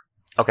November.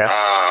 Okay.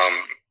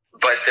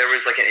 But there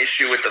was like an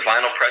issue with the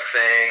vinyl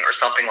pressing or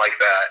something like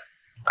that.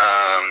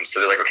 So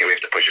they're like, okay, we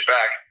have to push it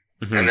back.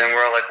 Mm-hmm. And then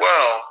we're all like,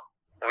 well,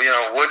 you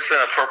know, what's an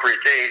appropriate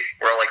date?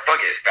 We're like,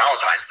 fuck it,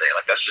 Valentine's Day.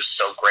 Like, that's just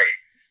so great.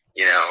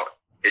 You know,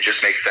 it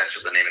just makes sense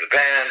with the name of the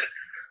band.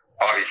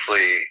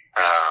 Obviously,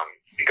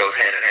 it goes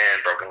hand in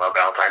hand, BRKN Love,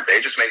 Valentine's Day.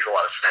 It just makes a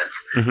lot of sense.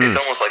 Mm-hmm. It's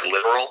almost like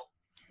literal,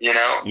 you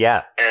know?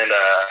 Yeah. And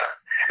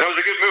it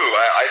was a good move.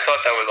 I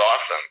thought that was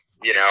awesome,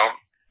 you know?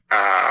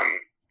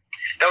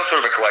 That was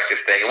sort of a collective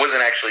thing. It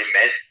wasn't actually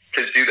meant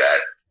to do that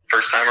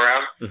first time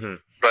around,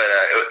 but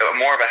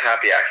more of a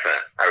happy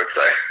accident, I would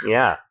say.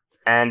 Yeah.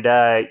 And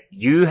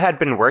you had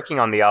been working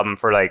on the album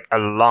for like a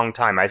long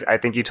time. I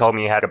think you told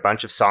me you had a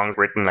bunch of songs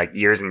written like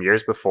years and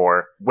years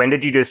before. When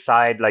did you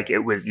decide like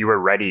you were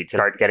ready to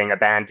start getting a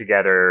band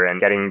together and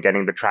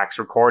getting the tracks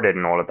recorded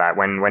and all of that?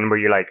 When were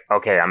you like,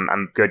 okay,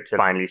 I'm good to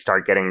finally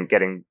start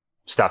getting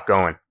stuff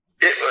going?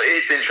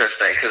 It's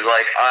interesting because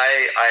like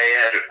I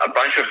had a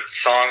bunch of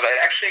songs. I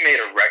actually made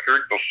a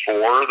record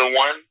before the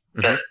one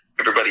that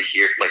everybody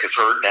here like has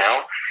heard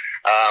now.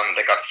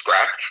 That got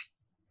scrapped.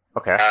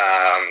 Okay.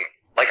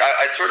 Like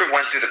I sort of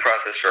went through the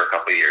process for a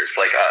couple of years.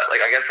 Like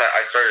I guess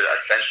I started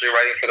essentially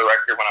writing for the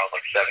record when I was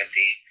like 17.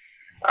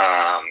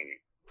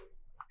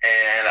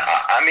 And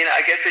I mean,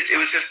 I guess it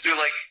was just through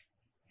like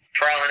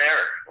trial and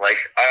error. Like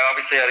I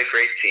obviously had a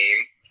great team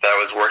that I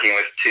was working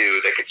with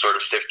too that could sort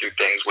of sift through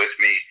things with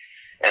me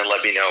and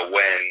let me know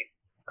when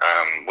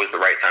was the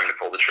right time to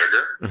pull the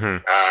trigger.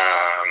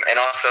 And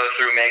also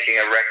through making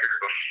a record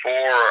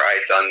before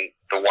I'd done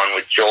the one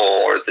with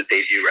Joel, or the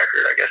debut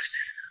record, I guess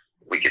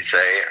we could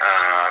say,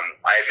 I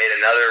had made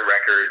another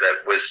record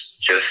that was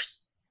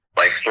just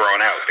like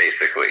thrown out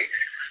basically.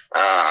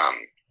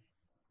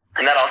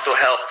 And that also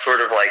helped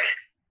sort of like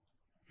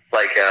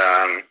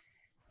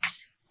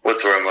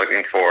what's the word I'm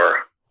looking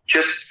for?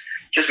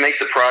 Just make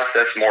the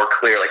process more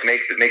clear, like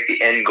make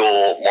the end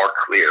goal more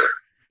clear.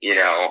 You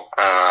know,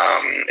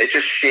 it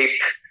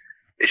shaped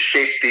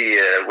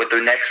the what the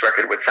next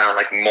record would sound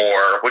like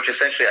more. Which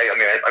essentially,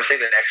 I'm saying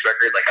the next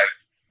record, like I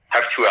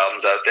have 2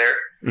 albums out there,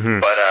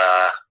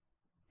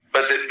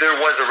 but there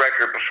was a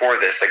record before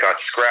this that got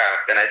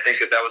scrapped, and I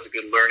think that was a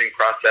good learning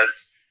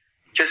process,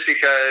 just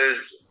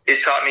because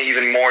it taught me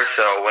even more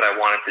so what I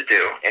wanted to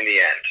do in the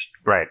end.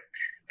 Right.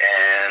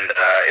 And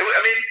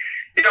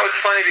you know,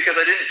 it's funny because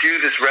I didn't do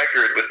this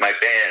record with my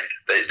band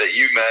that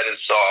you met and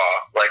saw.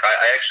 Like,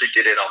 I actually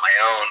did it on my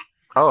own.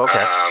 Oh,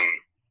 okay.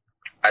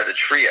 As a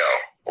trio.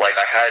 Like,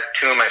 I had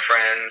 2 of my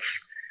friends,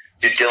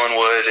 Dylan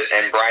Wood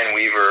and Brian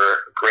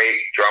Weaver, great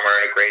drummer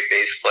and a great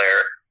bass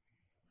player,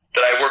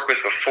 that I worked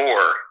with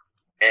before.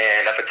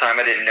 And at the time,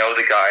 I didn't know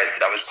the guys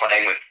that I was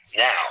playing with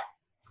now.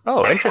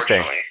 Oh,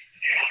 interesting.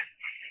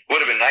 Would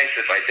have been nice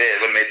if I did.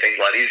 Would have made things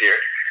a lot easier.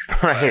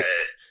 Right.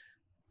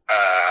 But,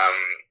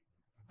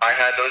 I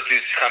had those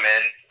dudes come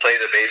in, play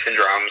the bass and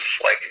drums,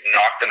 like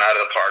knock them out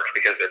of the park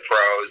because they're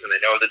pros and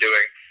they know what they're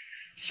doing.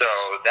 So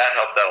that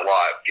helps out a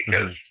lot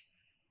because,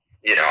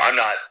 you know, I'm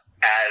not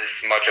as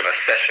much of a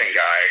session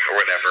guy or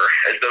whatever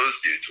as those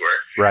dudes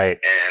were. Right.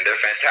 And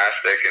they're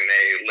fantastic and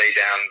they lay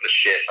down the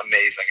shit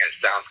amazing and it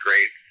sounds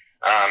great.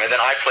 And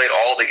then I played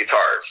all the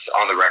guitars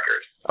on the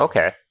record.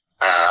 Okay.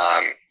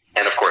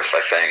 And of course I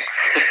sang.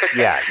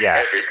 Yeah.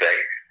 Everything.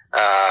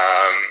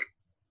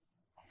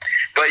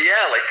 But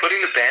yeah, like putting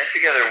the band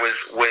together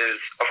was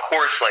of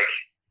course like,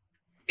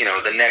 you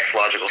know, the next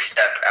logical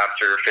step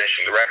after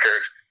finishing the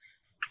record.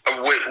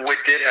 What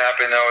did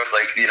happen though is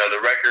like, you know,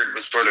 the record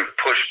was sort of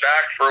pushed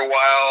back for a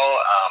while.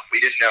 We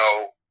didn't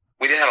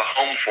have a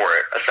home for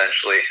it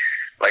essentially.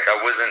 Like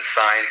I wasn't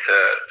signed to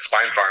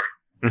Spine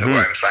Farm,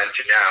 where I'm signed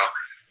to now,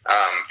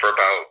 for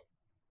about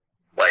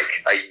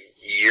like a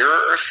year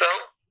or so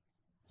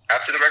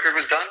after the record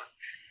was done.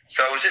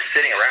 So I was just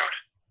sitting around,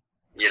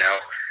 you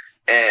know.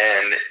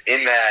 And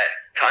in that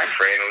time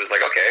frame, it was like,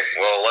 okay,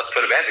 well, let's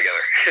put a band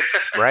together.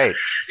 Right.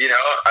 You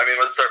know, I mean,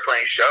 let's start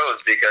playing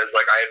shows because,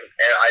 like,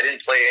 I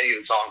didn't play any of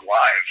the songs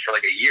live for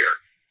like a year.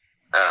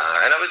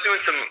 And I was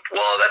doing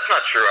well, that's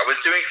not true. I was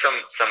doing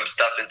some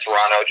stuff in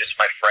Toronto, just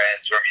my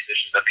friends who are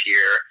musicians up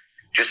here,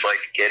 just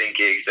like getting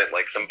gigs at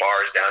like some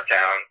bars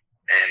downtown.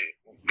 And,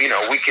 you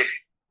know, we could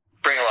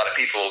bring a lot of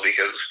people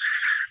because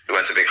we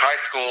went to a big high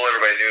school.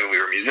 Everybody knew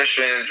we were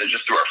musicians, and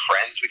just through our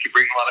friends, we could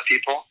bring a lot of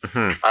people.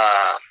 Mm-hmm.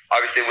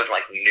 Obviously, it wasn't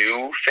like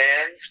new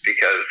fans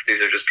because these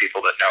are just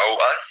people that know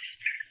us.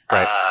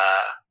 Right.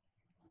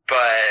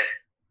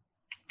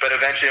 But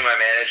eventually, my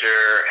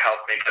manager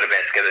helped me put a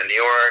band together in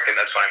New York, and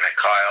that's when I met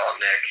Kyle,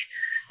 Nick,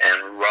 and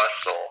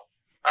Russell.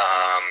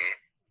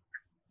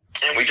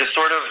 And we just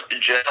sort of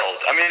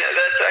gelled. I mean,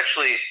 that's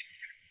actually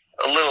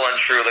a little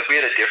untrue. Like, we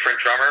had a different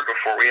drummer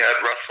before we had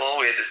Russell.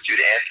 We had this dude,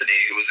 Anthony,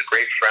 who was a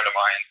great friend of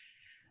mine,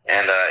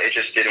 and it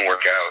just didn't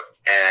work out.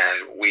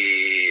 And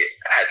we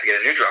had to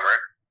get a new drummer.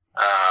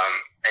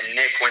 And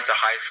Nick went to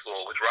high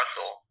school with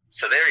Russell,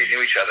 so they already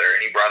knew each other,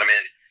 and he brought him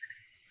in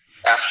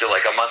after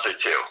like a month or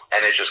two,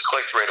 and it just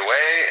clicked right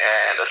away.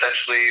 And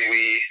essentially,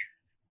 we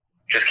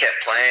just kept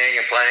playing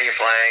and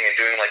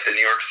doing like the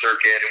New York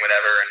circuit and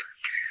whatever. And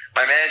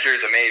my manager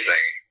is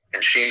amazing,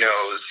 and she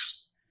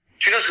knows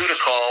who to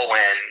call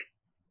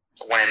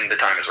when the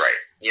time is right,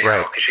 you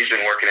know, because she's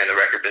been working in the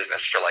record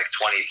business for like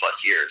 20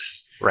 plus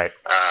years. Right.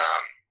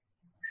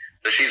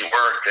 So she's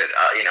worked at,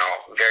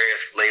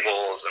 various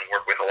labels and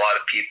worked with a lot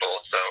of people.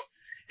 So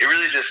it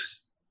really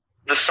just,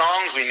 the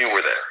songs we knew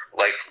were there.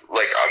 Like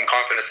I'm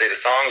confident to say the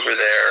songs were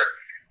there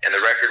and the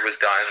record was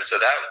done. So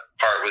that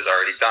part was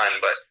already done.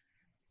 But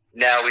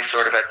now we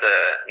sort of had to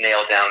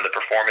nail down the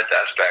performance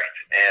aspect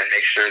and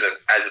make sure that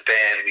as a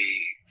band we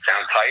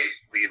sound tight,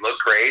 we look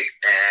great,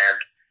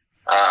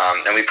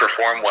 and we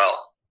perform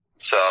well.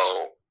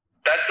 So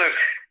that took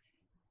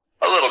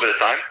a little bit of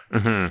time,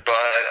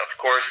 but of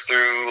course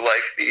through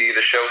like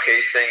the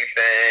showcasing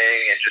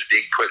thing and just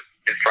being put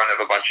in front of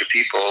a bunch of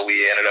people,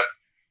 we ended up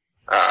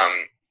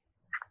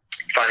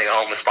finding a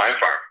home with Spine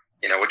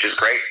Farm, which is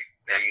great.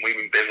 And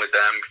we've been with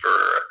them for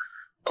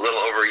a little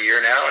over a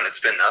year now, and it's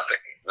been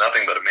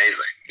nothing but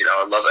amazing.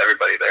 I love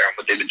everybody there, and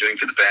what they've been doing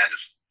for the band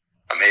is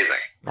amazing.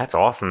 That's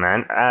awesome,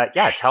 man.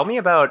 Tell me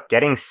about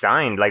getting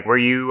signed. Like, were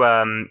you,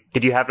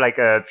 did you have like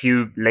a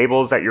few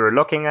labels that you were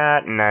looking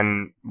at, and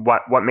then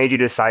what made you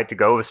decide to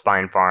go with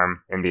Spine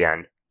Farm in the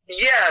end?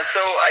 Yeah, so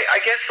I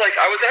guess like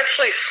I was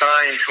actually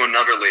signed to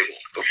another label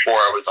before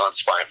I was on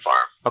Spine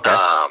Farm. Okay.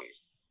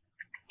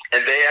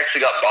 And they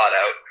actually got bought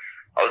out.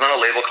 I was on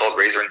a label called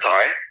Razor and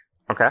Tie.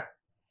 Okay.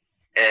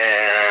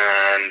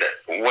 And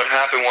what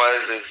happened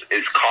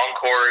is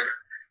Concord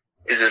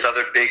is this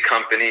other big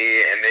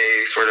company, and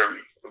they sort of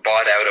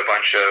bought out a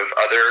bunch of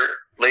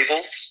other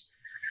labels.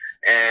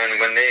 And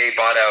when they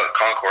bought out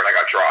Concord, I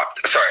got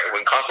dropped. Sorry,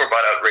 when Concord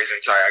bought out Razor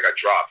and Tie, I got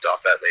dropped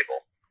off that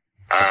label.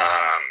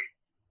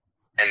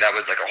 And that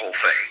was like a whole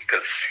thing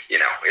because, we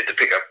had to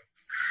pick up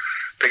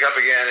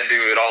again and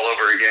do it all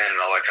over again and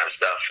all that kind of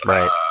stuff.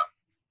 Right.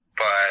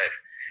 But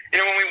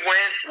when we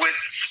went with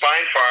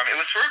Spine Farm, it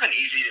was sort of an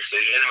easy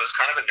decision. It was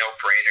kind of a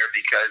no-brainer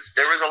because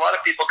there was a lot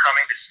of people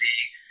coming to see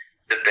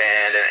the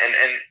band.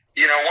 And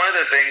one of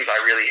the things I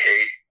really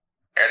hate,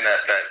 and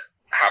that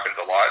happens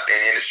a lot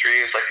in the industry,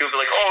 is like people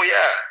be like, oh,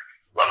 yeah,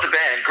 love the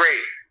band,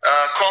 great.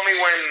 Call me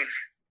when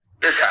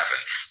this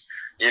happens.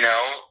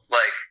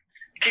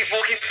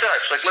 We'll keep in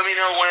touch. Like, let me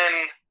know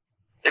when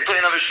they play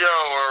another show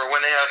or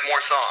when they have more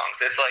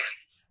songs. It's like,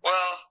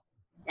 well,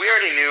 we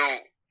already knew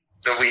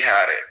that we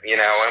had it,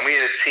 and we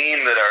had a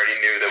team that already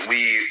knew that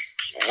we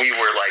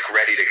were like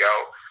ready to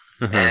go.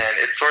 And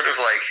it's sort of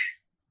like,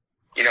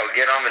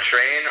 get on the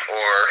train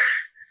or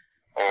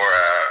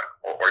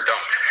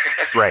don't.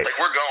 Right. Like,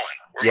 we're going.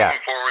 We're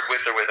moving forward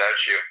with or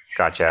without you.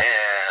 Gotcha.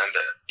 And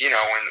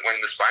when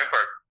the Spine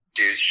Park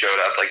dudes showed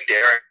up, like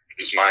Derek,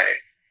 who's my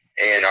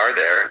A&R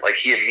there, like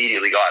he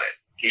immediately got it.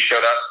 He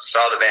showed up,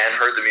 saw the band,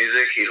 heard the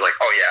music. He's like,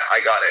 oh yeah,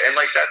 I got it. And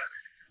like that's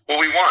what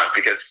we want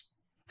because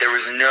there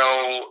was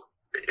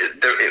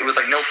it was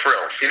like no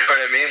frills. You know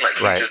what I mean? Like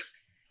he just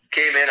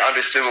came in,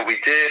 understood what we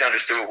did,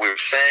 understood what we were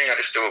saying,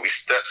 understood what we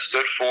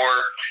stood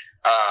for,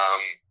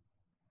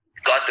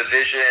 got the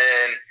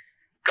vision,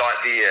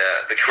 got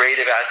the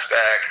creative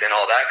aspect and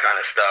all that kind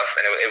of stuff.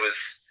 And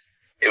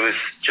it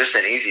was just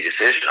an easy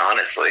decision,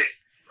 honestly.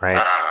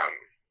 Right.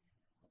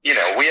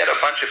 We had a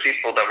bunch of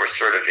people that were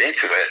sort of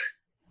into it,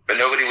 but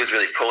nobody was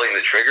really pulling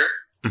the trigger.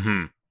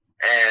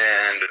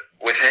 And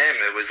with him,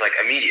 it was like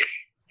immediate.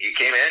 He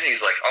came in,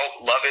 he's like,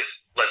 "Oh, love it,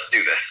 let's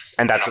do this."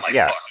 And that's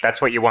that's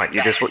what you want.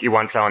 You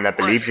want someone that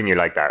believes in you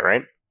like that,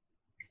 right?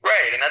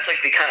 Right, and that's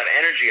like the kind of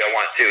energy I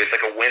want too. It's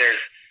like a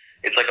winner's.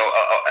 It's like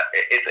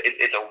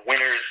it's a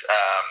winner's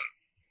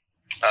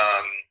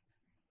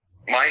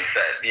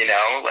mindset.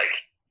 Like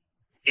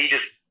he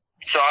just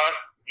saw it.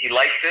 He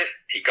liked it.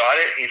 He got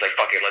it. He's like,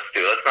 fuck it, let's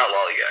do it. Let's not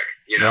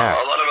lollygag.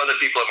 A lot of other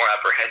people are more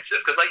apprehensive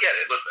because I get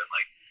it. Listen,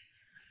 like,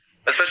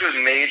 especially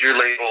with major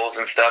labels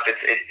and stuff,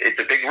 it's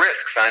a big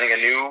risk signing a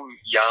new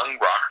young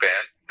rock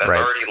band that's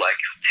already like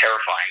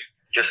terrifying.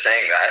 Just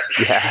saying that,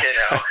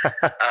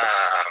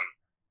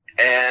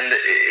 and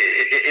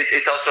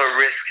it's also a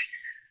risk.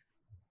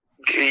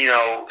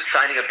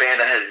 Signing a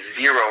band that has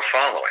zero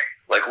following.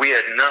 Like we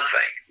had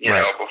nothing,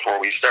 before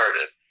we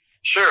started.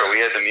 Sure, we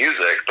had the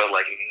music, but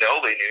like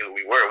nobody knew who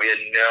we were. We had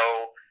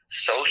no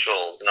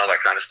socials and all that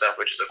kind of stuff,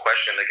 which is a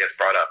question that gets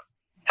brought up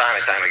time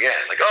and time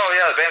again. Like, oh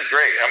yeah, the band's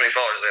great. How many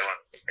followers do they have on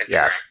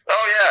Instagram? Yeah.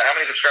 Oh yeah, how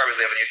many subscribers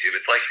do they have on YouTube?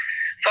 It's like,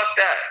 fuck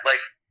that.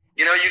 Like,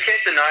 you know, you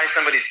can't deny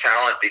somebody's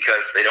talent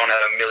because they don't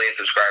have 1 million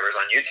subscribers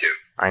on YouTube.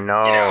 I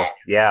know. You know?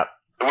 Yeah.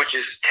 Which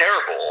is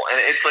terrible.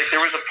 And it's like,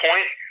 there was a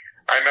point,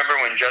 I remember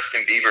when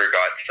Justin Bieber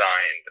got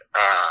signed,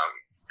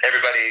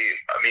 everybody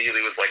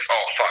immediately was like,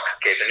 oh fuck,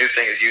 okay, the new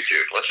thing is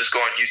YouTube. Let's just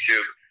go on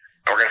YouTube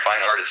and we're going to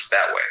find artists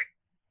that way.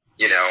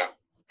 You know?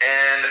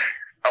 And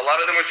a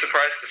lot of them were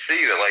surprised to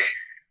see that, like,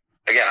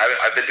 again,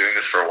 I've been doing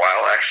this for a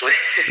while, actually.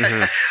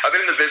 Mm-hmm. I've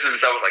been in the business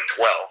since I was like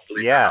 12,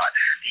 believe it or not.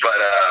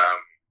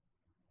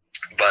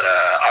 But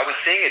I was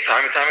seeing it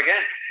time and time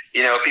again.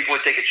 You know, people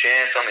would take a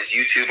chance on these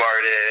YouTube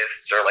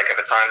artists, or like at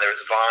the time there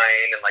was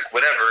Vine and like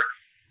whatever.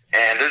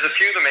 And there's a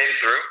few that made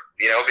it through,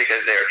 you know,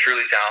 because they are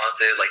truly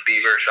talented, like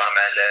Bieber, Shawn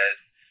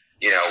Mendes,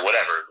 you know,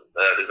 whatever.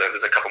 There's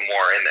a couple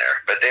more in there,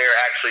 but they're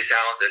actually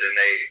talented, and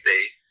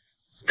they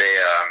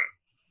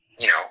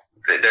you know,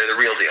 they're the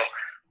real deal.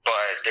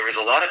 But there was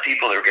a lot of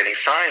people that were getting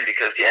signed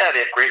because, yeah, they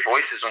have great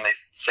voices when they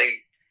sing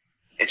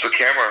into a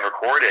camera and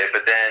record it,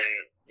 but then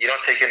you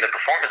don't take in the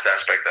performance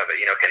aspect of it.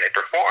 You know, can they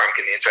perform?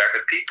 Can they interact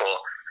with people?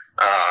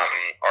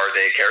 Are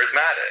they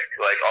charismatic?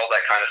 Like, all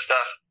that kind of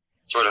stuff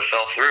sort of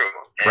fell through.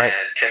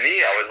 And to me,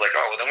 I was like,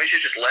 oh, well, then we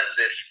should just let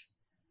this,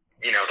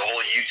 you know, the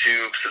whole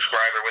YouTube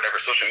subscriber, whatever,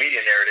 social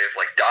media narrative,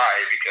 like,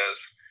 die, because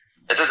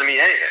that doesn't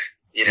mean anything,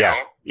 you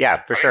know?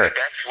 Yeah, for sure. The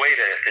best way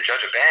to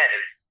judge a band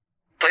is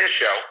play a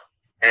show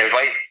and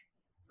invite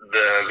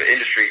the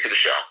industry to the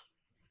show,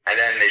 and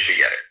then they should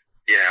get it,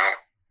 you know?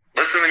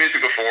 Listen to the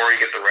music before you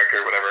get the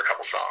record, whatever, a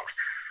couple songs,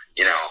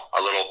 you know,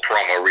 a little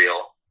promo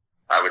reel,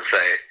 I would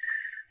say,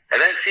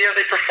 and then see how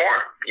they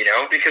perform, you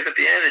know, because at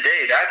the end of the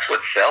day, that's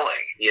what's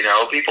selling, you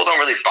know? People don't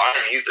really buy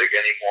music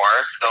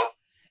anymore, so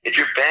if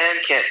your band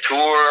can't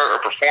tour or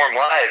perform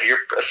live,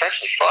 you're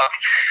essentially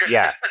fucked.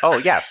 Yeah. Oh,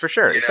 yeah, for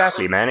sure.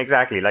 Exactly, man.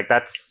 Exactly. Like,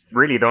 that's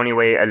really the only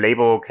way a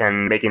label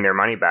can making their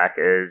money back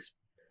is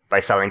by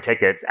selling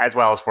tickets, as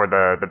well as for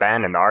the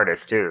band and the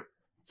artist too.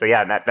 So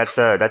yeah, that's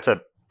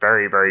a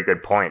very, very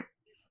good point.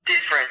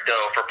 Different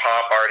though for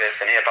pop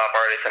artists and hip hop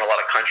artists and a lot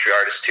of country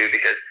artists too,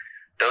 because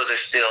those are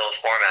still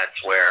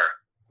formats where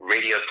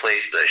radio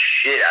plays the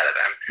shit out of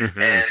them,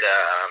 mm-hmm.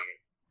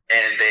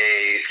 and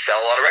they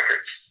sell a lot of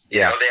records. You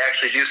know, they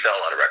actually do sell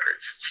a lot of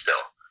records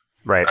still.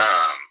 Right.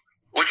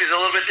 Which is a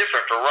little bit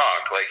different for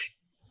rock. Like,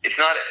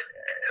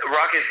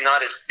 rock is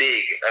not as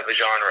big of a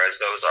genre as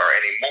those are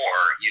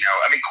anymore. You know,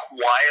 I mean,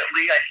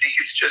 quietly, I think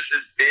it's just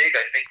as big.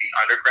 I think the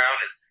underground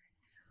is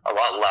a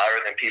lot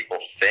louder than people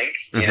think.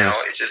 You know,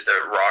 it's just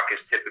that rock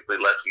is typically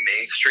less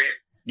mainstream.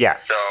 Yeah.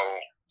 So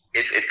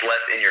it's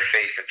less in your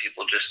face, and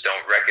people just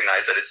don't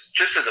recognize that it's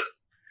just as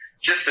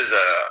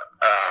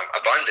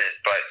abundant,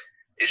 but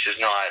it's just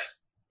not.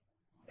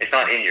 It's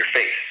not in your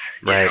face.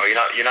 Right. You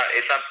know,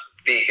 it's not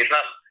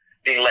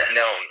being let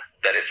known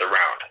that it's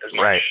around as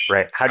much.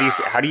 Right. How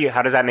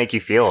does that make you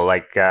feel?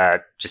 Like,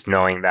 just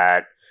knowing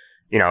that,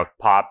 you know,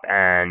 pop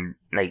and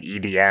like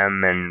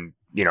EDM and,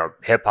 you know,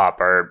 hip hop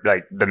are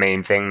like the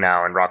main thing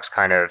now, and rock's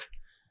kind of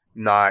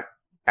not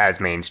as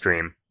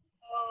mainstream.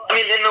 I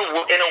mean,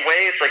 in a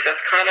way, it's like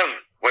that's kind of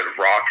what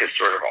rock has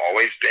sort of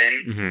always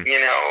been. Mm-hmm. You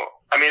know,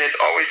 I mean, it's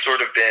always sort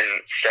of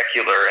been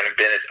secular and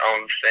been its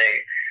own thing.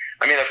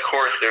 I mean, of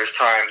course, there's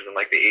times in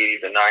like the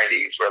 80s and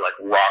 90s where like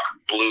rock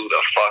blew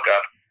the fuck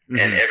up, mm-hmm.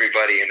 and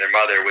everybody and their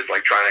mother was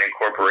like trying to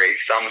incorporate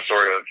some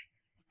sort of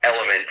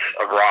element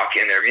of rock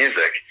in their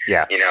music.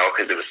 Yeah. You know,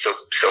 because it was so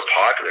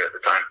popular at the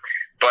time.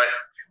 But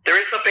there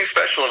is something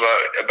special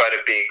about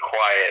it being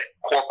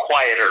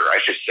quieter, I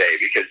should say,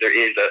 because there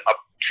is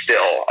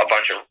still a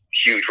bunch of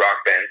huge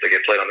rock bands that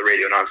get played on the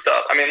radio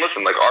nonstop. I mean,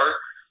 listen, like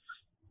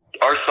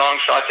our song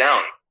Shot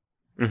Down,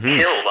 mm-hmm.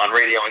 killed on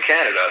radio in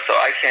Canada, so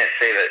I can't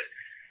say that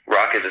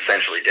rock is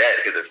essentially dead,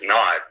 because it's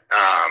not.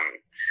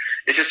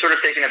 It's just sort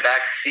of taking a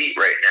back seat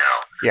right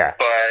now. Yeah.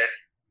 But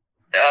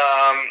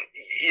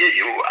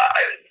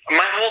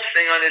my whole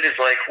thing on it is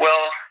like,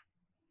 well,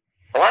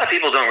 a lot of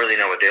people don't really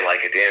know what they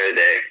like at the end of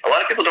the day. A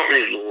lot of people don't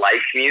really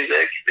like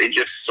music. They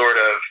just sort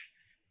of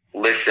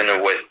listen to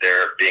what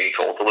they're being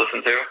told to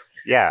listen to.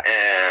 Yeah.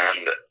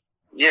 And,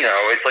 you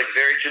know, it's like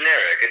very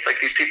generic. It's like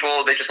these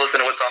people, they just listen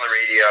to what's on the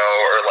radio,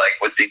 or like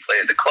what's being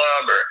played at the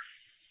club, or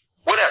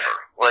whatever.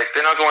 Like,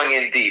 they're not going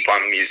in deep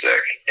on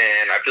music.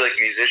 And I feel like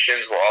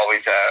musicians will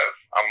always have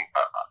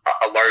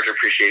a larger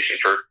appreciation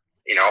for,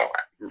 you know,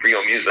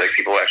 real music.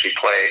 People who actually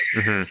play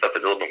mm-hmm. stuff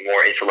that's a little bit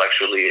more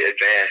intellectually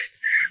advanced.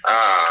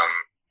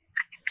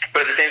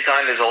 But at the same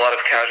time, there's a lot of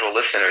casual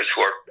listeners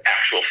who are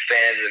actual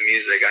fans of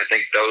music. I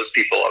think those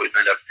people always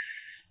end up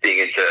being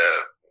into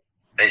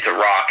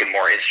rock and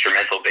more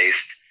instrumental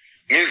based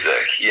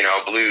music, you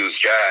know, blues,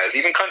 jazz,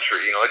 even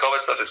country, you know, like all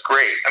that stuff is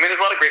great. I mean, there's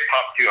a lot of great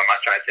pop too. I'm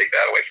not trying to take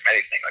that away from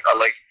anything. Like, I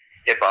like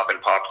hip hop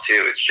and pop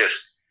too. It's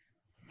just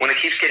when it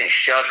keeps getting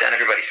shoved down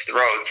everybody's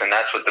throats, and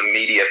that's what the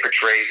media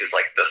portrays as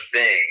like the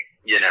thing,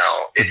 you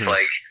know, it's mm-hmm.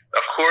 like,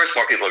 of course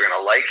more people are going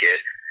to like it.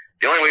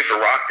 The only way for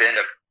rock to end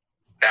up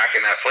back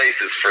in that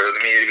place is for the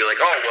media to be like,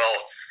 oh,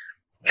 well,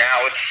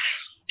 now it's,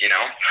 you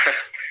know,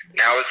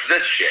 now it's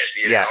this shit,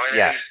 you know?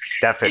 And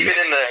definitely. Even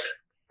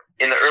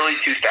in the early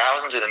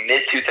 2000s or the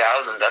mid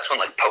 2000s, that's when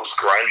like post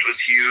grunge was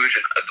huge,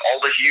 and all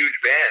the huge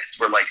bands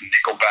were like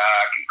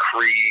Nickelback and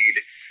Creed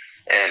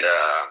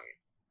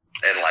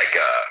and like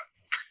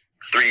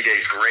 3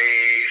 Days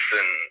Grace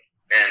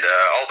and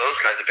all those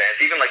kinds of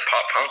bands, even like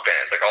pop punk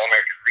bands like All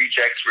American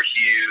Rejects were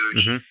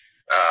huge.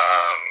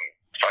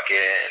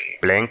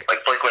 Fucking Blink, like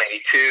Blink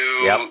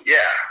 182,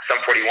 Sum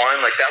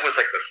 41, like that was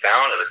like the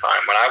sound of the time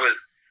when I was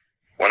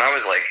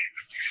like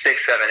 6,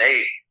 7,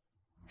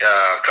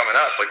 8, coming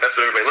up. Like that's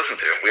what everybody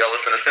listened to. We all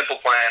listened to Simple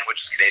Plan,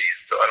 which is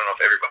Canadian, so I don't know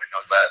if everybody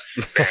knows that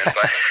band,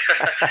 but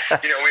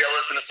you know, we all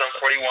listened to Sum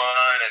 41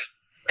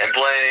 and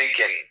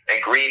Blink and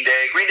Green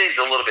Day. Green Day is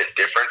a little bit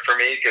different for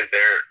me because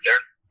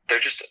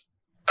they're just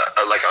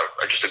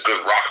just a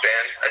good rock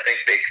band. I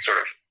think they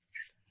sort of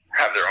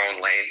have their own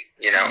lane,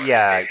 you know.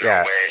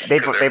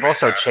 They've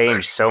also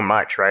changed so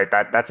much, right?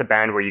 That's a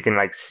band where you can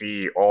like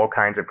see all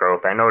kinds of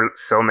growth. I know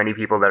so many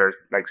people that are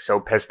like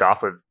so pissed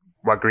off with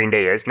what Green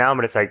Day is now,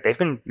 but it's like they've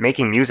been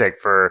making music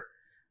for,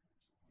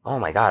 oh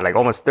my god, like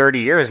almost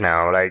 30 years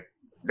now. Like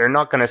they're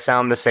not gonna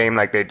sound the same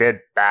like they did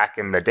back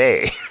in the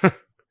day. That's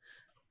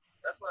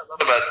what I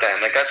love about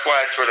them. Like that's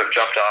why I sort of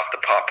jumped off the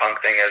pop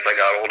punk thing as I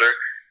got older.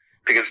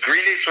 Because Green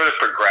Day sort of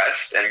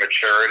progressed and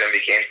matured and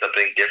became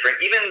something different,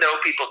 even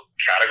though people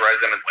categorize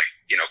them as like,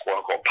 you know,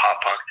 quote unquote pop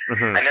punk.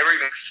 I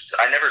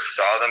never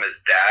saw them as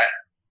that,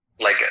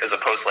 like as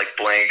opposed to like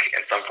Blink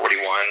and Sum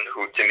 41,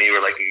 who to me were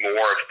like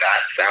more of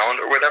that sound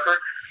or whatever.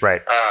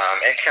 Right.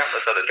 And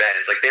countless other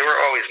bands, like they were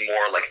always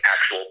more like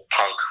actual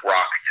punk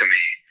rock to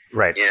me.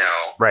 Right. You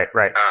know. Right.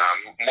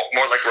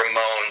 More like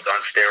Ramones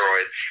on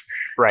steroids.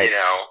 Right. You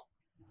know,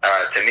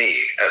 to me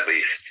at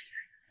least,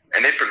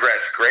 and they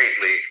progressed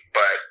greatly,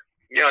 but.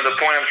 You know, the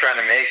point I'm trying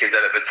to make is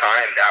that at the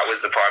time, that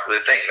was the popular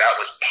thing. That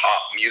was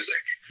pop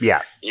music.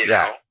 Yeah. You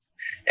know?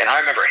 And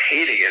I remember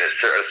hating it at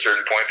a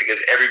certain point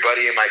because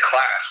everybody in my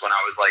class when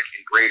I was like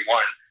in grade 1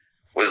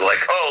 was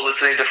like, oh,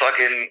 listening to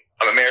fucking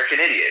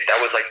American Idiot.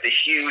 That was like the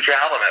huge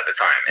album at the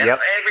time. And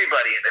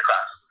everybody in the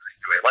class was listening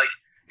to it. Like,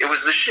 it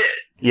was the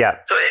shit. Yeah.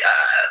 So,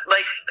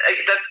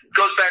 that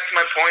goes back to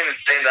my point in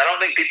saying that I don't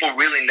think people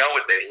really know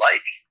what they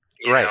like.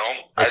 You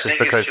know? It's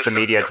just because the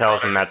media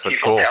tells them that's what's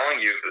cool. People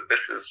telling you that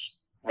this is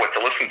what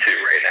to listen to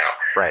right now.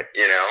 Right.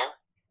 You know?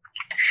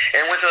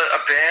 And with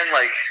a band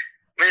like,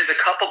 I mean, there's a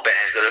couple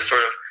bands that are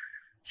sort of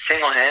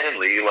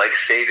single-handedly like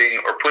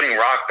saving or putting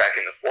rock back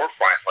in the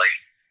forefront. Like,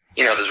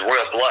 you know, there's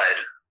Royal Blood,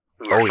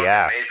 who are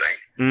amazing.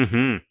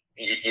 Mm-hmm.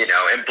 You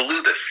know, and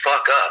blew the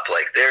fuck up.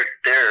 Like they're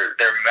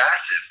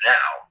massive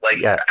now. Like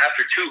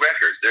after 2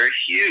 records, they're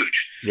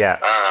huge. Yeah.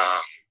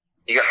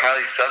 You got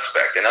Highly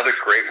Suspect, another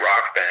great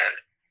rock band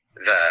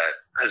that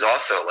has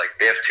also like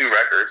they have 3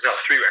 records now.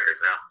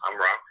 I'm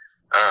wrong.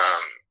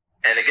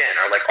 And again,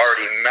 are like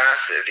already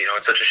massive, you know,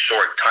 in such a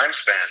short time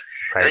span.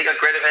 Right. And they got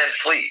Greta Van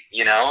Fleet,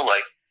 you know,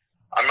 like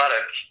I'm not a,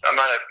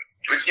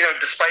 you know,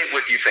 despite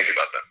what you think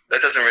about them,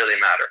 that doesn't really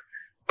matter.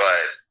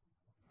 But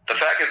the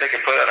fact that they can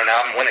put out an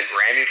album, win a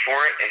Grammy for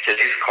it in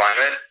today's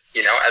climate,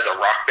 you know, as a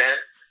rock band,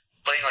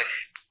 playing like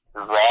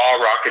raw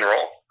rock and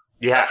roll.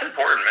 Yeah. That's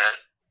important, man.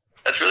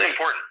 That's really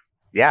important.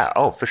 Yeah.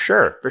 Oh, for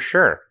sure.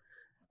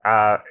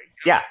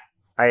 Yeah.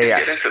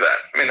 Get into that.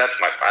 I mean, that's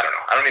I don't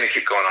know. I don't mean to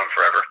keep going on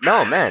forever.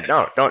 No, man,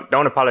 no,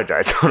 don't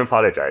apologize. Don't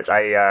apologize.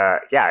 I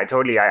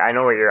totally, I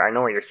know what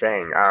you're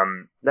saying.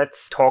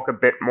 Let's talk a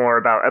bit more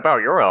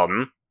about your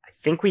album. I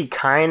think we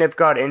kind of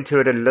got into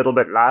it a little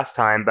bit last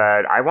time,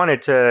 but I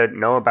wanted to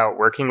know about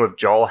working with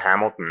Joel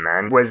Hamilton,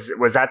 man.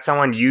 Was that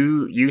someone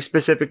you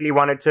specifically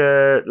wanted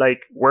to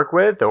like work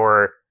with,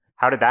 or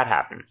how did that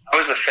happen? I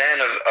was a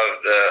fan of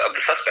the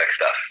Suspect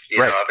stuff, you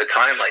know, at the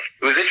time. Like,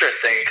 it was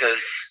interesting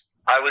because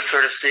I was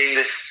sort of seeing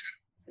this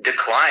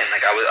decline.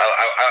 Like I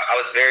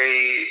was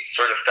very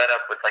sort of fed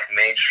up with like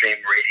mainstream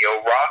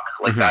radio rock,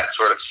 like that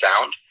sort of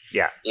sound.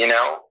 Yeah. You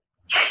know,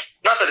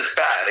 not that it's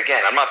bad.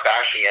 Again, I'm not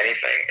bashing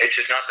anything. It's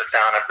just not the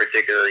sound I'm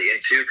particularly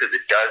into because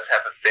it does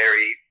have a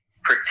very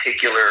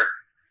particular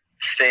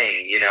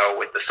thing, you know,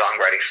 with the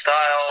songwriting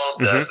style,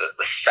 the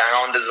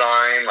sound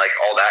design, like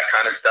all that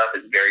kind of stuff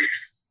is very.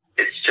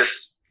 It's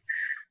just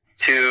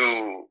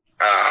too.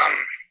 How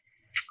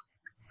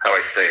do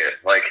I say it?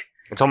 Like.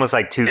 It's almost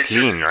like too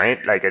clean,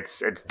 right? Like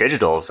it's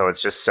digital, so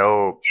it's just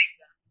so.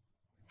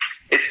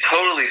 It's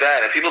totally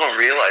that, and people don't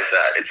realize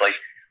that. It's like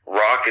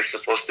rock is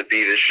supposed to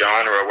be this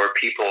genre where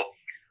people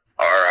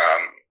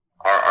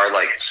are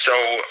like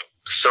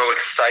so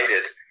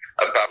excited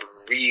about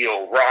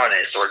real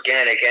rawness,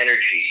 organic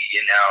energy,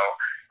 you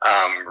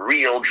know,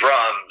 real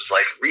drums,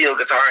 like real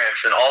guitar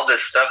amps, and all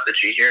this stuff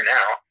that you hear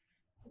now.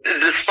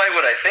 Despite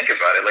what I think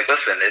about it, like,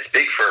 listen, it's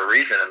big for a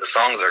reason, and the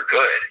songs are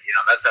good. You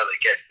know, that's how they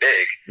get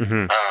big.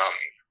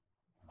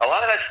 A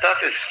lot of that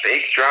stuff is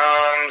fake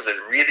drums and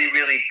really,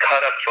 really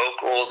cut up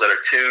vocals that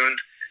are tuned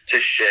to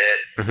shit,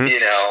 you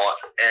know,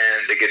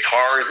 and the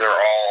guitars are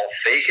all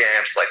fake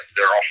amps, like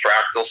they're all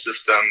fractal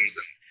systems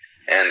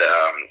and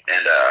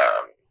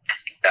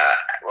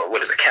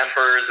what is it,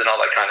 Kempers and all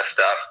that kind of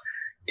stuff,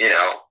 you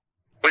know.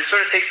 which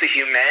sort of takes the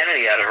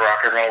humanity out of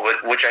rock and roll,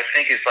 which I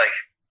think is like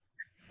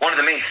one of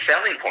the main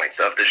selling points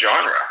of the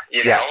genre,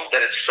 you know,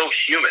 that it's so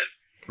human.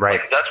 Right.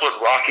 Like, that's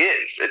what rock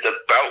is. It's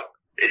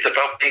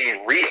about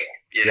being real,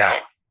 you know?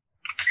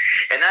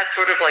 And that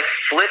sort of like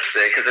flips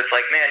it, because it's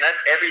like, man,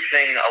 that's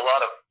everything a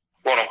lot of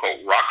quote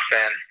unquote rock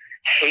fans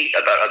hate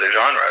about other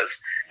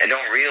genres, and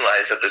don't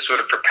realize that they're sort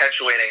of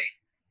perpetuating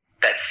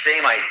that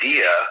same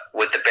idea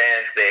with the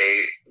bands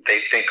they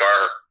think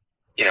are,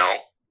 you know,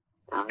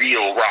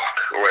 real rock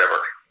or whatever,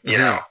 you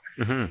know.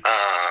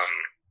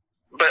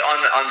 But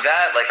on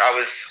that, like I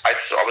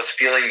was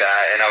feeling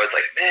that, and I was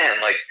like,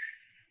 man, like,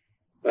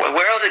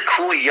 where are the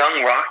cool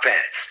young rock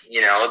bands,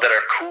 you know, that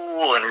are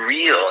cool and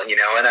real, you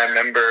know? And I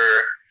remember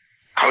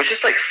I was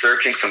just like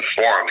searching some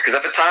forums, because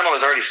at the time I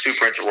was already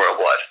super into Royal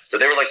Blood, so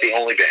they were like the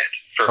only band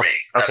for me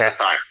at the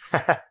time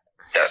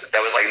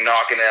that was like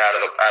knocking it out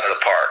of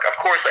the park. Of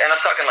course, and I'm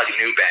talking like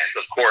new bands,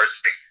 of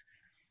course.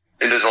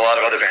 Like, there's a lot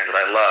of other bands that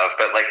I love,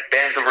 but like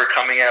bands that were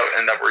coming out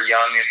and that were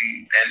young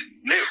and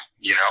new,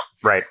 you know?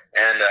 Right.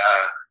 And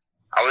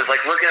I was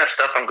like looking up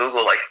stuff on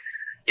Google, like,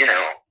 you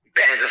know,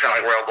 bands that sound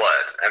like Royal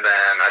Blood. And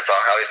then I saw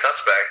Highly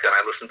Suspect, and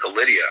I listened to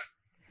Lydia,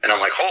 and I'm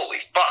like,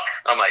 holy fuck.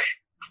 I'm like,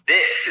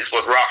 this is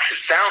what rock should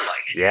sound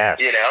like. Yeah.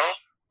 You know?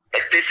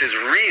 Like, this is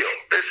real.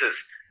 This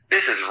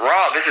is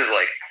raw. This is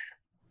like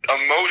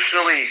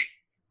emotionally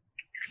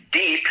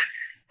deep,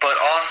 but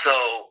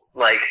also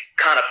like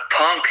kind of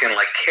punk and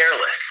like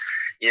careless,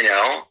 you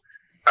know?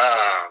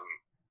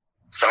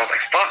 So I was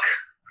like, fuck,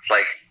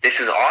 like, this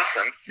is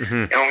awesome.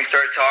 And when we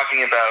started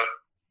talking about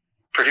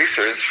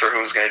producers for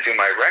who was going to do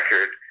my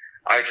record,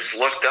 I just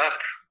looked up,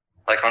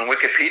 like, on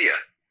Wikipedia,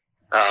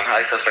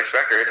 Highly Suspect's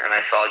record, and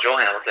I saw Joel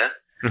Hamilton.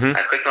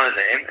 I clicked on his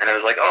name, and I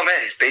was like, oh man,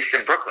 he's based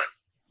in Brooklyn.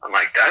 I'm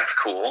like, that's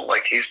cool.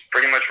 Like, he's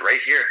pretty much right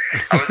here.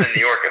 I was in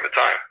New York at the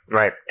time.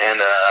 Right. And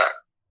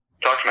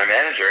talked to my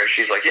manager, and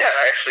she's like, yeah,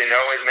 I actually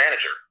know his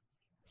manager.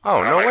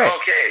 Oh, no way.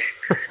 Okay,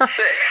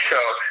 sick. So,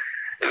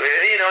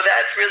 you know,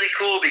 that's really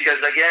cool,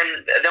 because,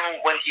 again, then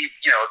when he,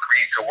 you know,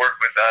 agreed to work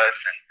with us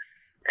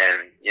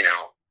and you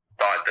know,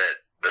 thought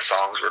that the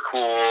songs were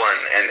cool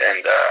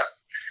and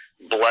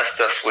blessed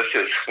us with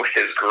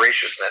his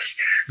graciousness.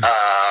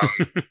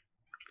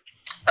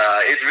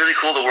 It's really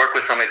cool to work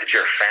with somebody that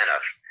you're a fan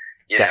of.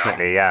 You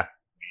know? Yeah.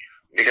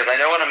 Because I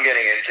know what I'm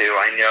getting into.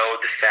 I know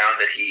the sound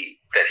that he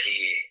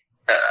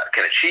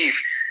can achieve,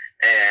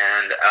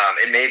 and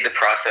it made the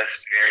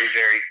process very,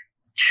 very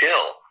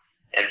chill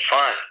and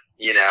fun.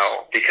 You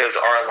know, because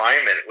our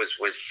alignment was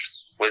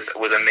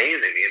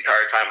amazing the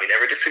entire time. We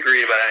never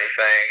disagreed about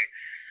anything.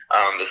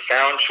 The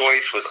sound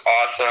choice was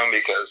awesome,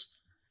 because,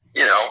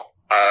 you know,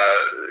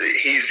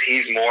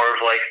 he's more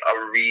of like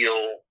a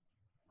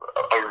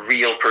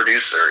real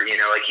producer, you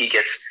know, like he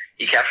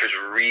captures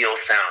real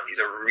sound. He's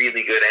a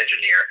really good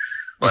engineer.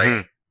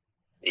 Like,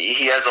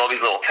 he has all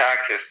these little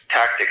tactics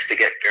to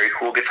get very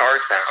cool guitar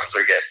sounds,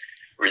 or get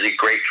really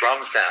great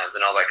drum sounds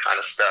and all that kind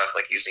of stuff,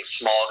 like using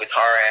small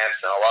guitar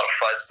amps and a lot of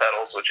fuzz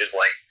pedals, which is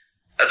like,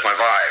 that's my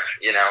vibe,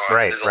 you know?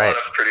 There's a lot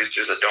of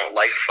producers that don't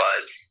like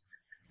fuzz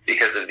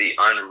because of the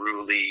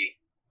unruly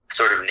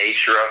sort of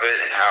nature of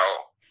it and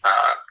how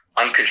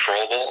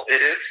uncontrollable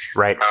it is.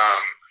 Right.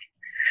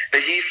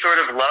 But he sort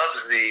of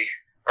loves he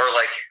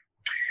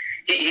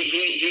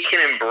can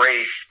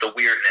embrace the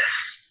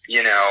weirdness,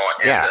 you know,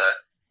 and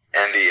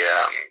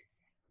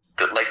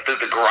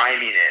the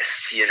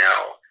griminess, you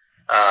know,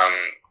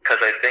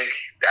 because I think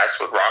that's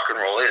what rock and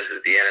roll is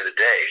at the end of the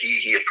day.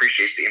 He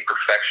appreciates the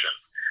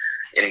imperfections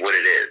in what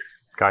it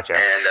is. Gotcha.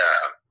 And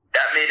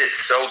that made it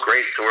so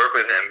great to work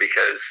with him,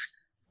 because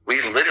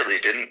we literally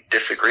didn't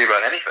disagree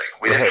about anything.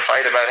 We didn't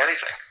fight about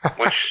anything,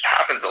 which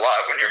happens a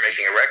lot when you're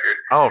making a record.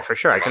 Oh, for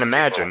sure. I can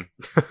imagine.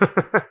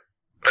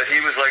 But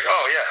he was like,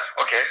 oh,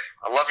 yeah, okay,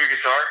 I love your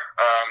guitar.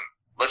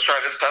 Let's try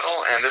this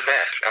pedal and this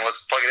amp, and let's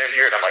plug it in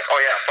here. And I'm like, oh,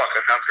 yeah, fuck,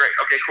 that sounds great.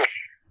 Okay, cool.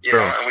 You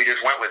know, and we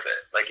just went with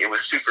it. Like, it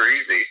was super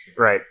easy.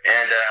 Right.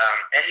 And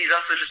he's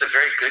also just a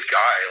very good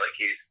guy. Like,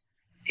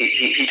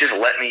 he just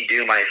let me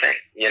do my thing,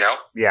 you know?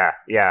 Yeah,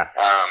 yeah.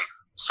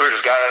 So we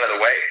just got out of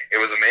the way. It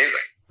was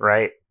amazing.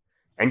 Right.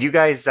 And you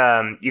guys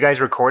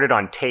recorded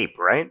on tape,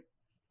 right?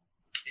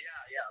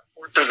 Yeah.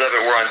 Portions of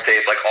it were on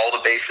tape. Like, all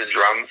the bass and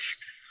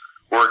drums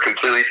were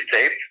completely to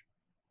tape.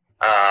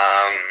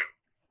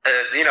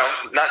 You know,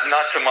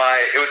 not to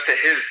my. It was to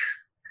his.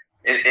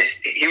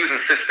 He was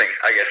insisting,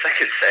 I guess I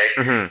could say,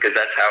 because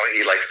that's how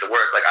he likes to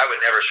work. Like, I would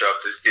never show up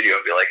to the studio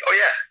and be like, "Oh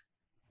yeah,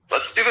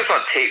 let's do this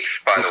on tape."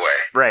 By the way,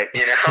 right?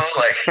 You know,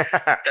 like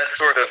that's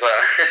sort of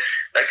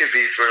that could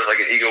be sort of like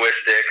an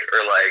egoistic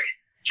or like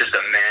just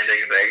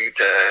demanding thing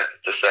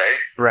to say.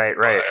 Right.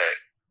 But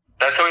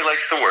that's how he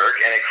likes to work,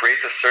 and it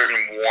creates a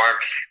certain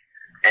warmth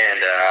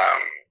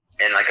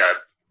and like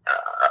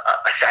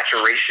a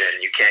saturation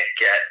you can't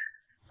get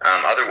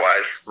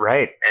otherwise.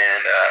 Right.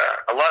 And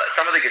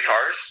some of the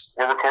guitars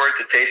were recorded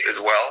to tape as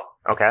well.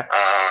 Okay.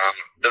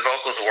 The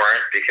vocals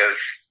weren't,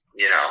 because,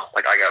 you know,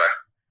 like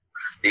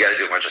you gotta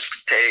do a bunch of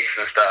takes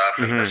and stuff,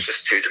 and it's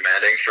just too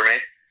demanding for me.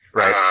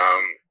 Right.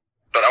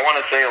 but I want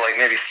to say like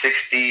maybe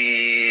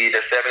 60 to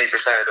 70% of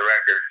the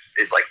record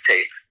is like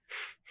tape,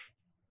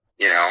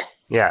 you know?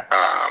 Yeah.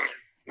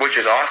 Which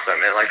is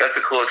awesome. And like, that's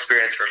a cool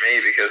experience for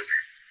me because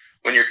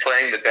when you're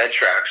playing the bed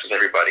tracks with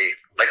everybody,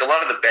 like a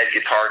lot of the bed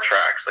guitar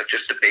tracks, like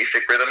just the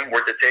basic rhythm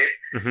were to tape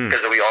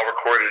because we all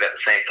recorded at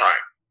the same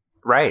time.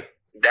 Right.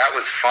 That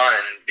was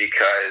fun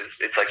because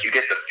it's like you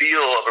get the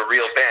feel of a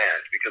real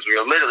band because we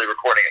are literally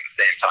recording at the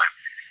same time.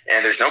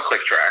 And there's no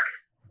click track.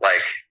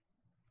 Like,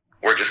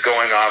 we're just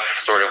going off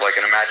sort of like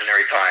an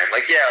imaginary time.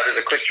 Like, yeah, there's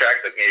a click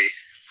track that maybe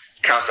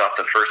counts off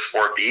the first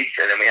 4 beats,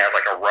 and then we have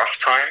like a rough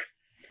time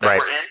that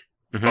we're in.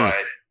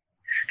 But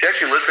if you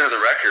actually listen to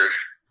the record,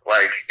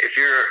 like, if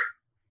you're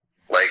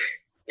like,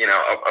 you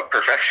know, a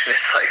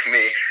perfectionist like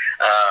me,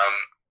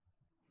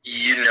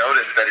 you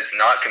notice that it's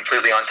not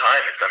completely on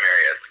time in some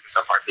areas.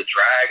 Some parts that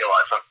drag a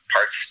lot, some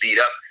parts speed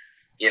up,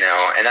 you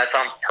know, and that's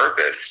on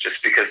purpose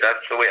just because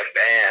that's the way a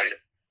band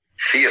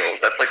feels.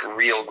 That's like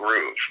real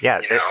groove. Yeah,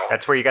 you know?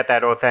 that's where you get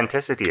that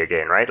authenticity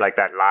again, right? Like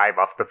that live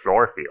off the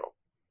floor feel.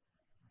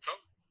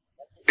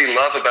 We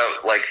love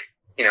about like,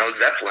 you know,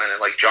 Zeppelin and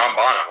like John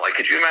Bonham. Like,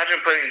 could you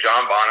imagine putting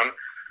John Bonham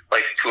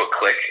like to a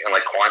click and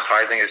like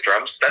quantizing his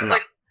drums? That's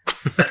like,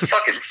 that's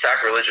fucking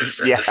sacrilegious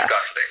and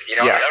disgusting. You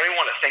know, I don't even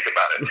want to think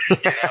about it.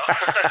 You know,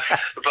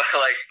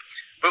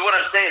 but what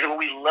I'm saying is that what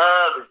we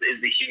love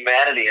is the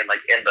humanity and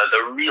like and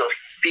the real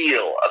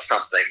feel of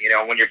something. You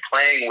know, when you're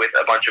playing with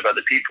a bunch of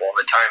other people and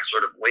the time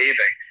sort of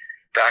waving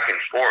back and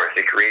forth,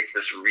 it creates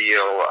this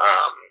real,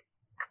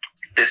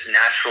 this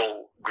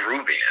natural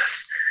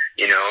grooviness.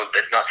 You know,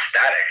 that's not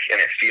static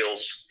and it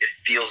feels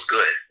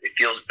good. It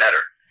feels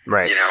better.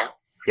 Right. You know.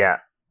 Yeah.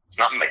 It's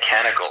not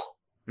mechanical.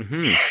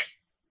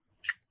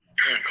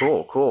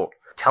 Cool.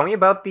 Tell me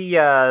about the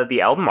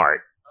album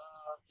art.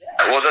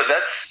 Well,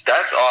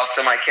 that's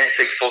awesome. I can't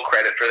take full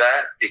credit for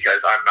that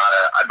because I'm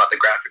not the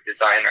graphic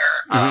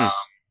designer. I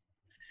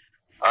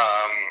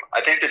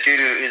think the dude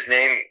his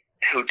name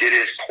who did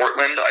his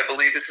Portland, I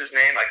believe is his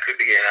name. I could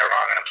be getting that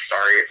wrong, and I'm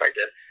sorry if I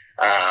did.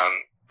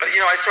 But you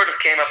know, I sort of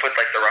came up with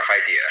like the rough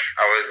idea.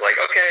 I was like,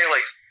 okay,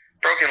 like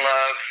Broken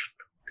Love.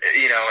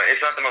 You know,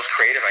 it's not the most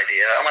creative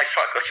idea. I'm like,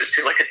 fuck, let's just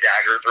do like a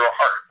dagger through a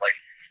heart, like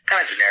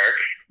kind of generic.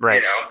 Right.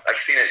 You know, I've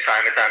seen it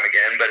time and time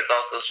again, but it's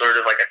also sort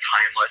of like a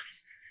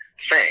timeless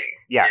thing.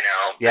 Yeah. You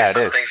know, yeah,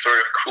 there's something sort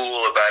of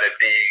cool about it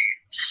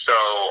being so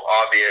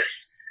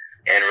obvious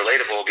and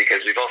relatable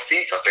because we've all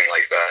seen something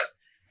like that.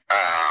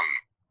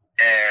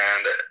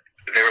 And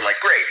they were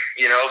like, great,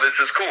 you know, this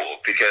is cool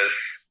because,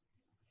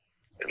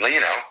 you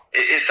know,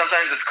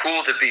 sometimes it's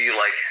cool to be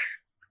like,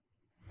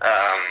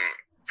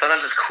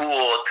 sometimes it's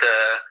cool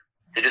to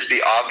just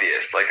be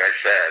obvious, like I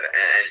said,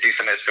 and do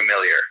something that's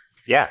familiar.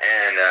 Yeah.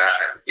 And,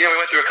 you know, we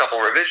went through a couple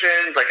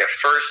revisions. Like at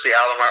first the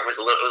album art was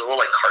a little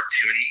like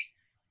cartoony,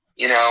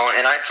 you know,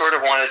 and I sort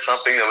of wanted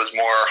something that was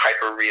more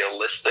hyper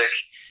realistic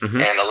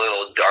and a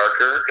little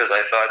darker because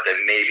I thought that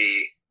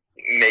maybe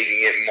making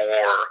it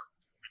more,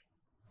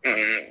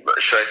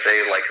 should I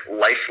say, like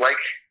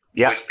lifelike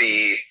would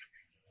be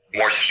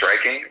more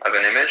striking of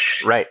an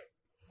image. Right.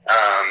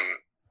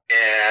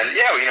 And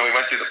yeah, you know, we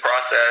went through the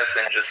process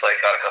and just like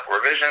got a couple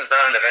revisions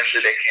done, and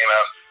eventually they came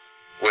out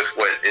with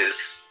what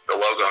is the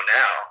logo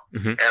now.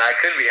 And I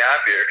couldn't be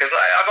happier because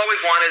I've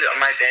always wanted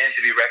my band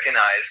to be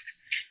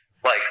recognized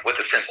like with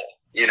a symbol,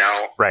 you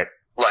know? Right.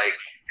 Like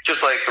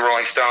just like the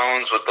Rolling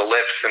Stones with the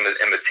lips and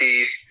the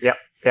teeth. Yep.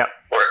 Yep.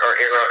 Or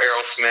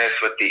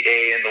Aerosmith with the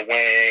A and the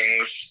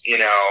wings, you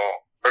know,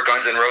 or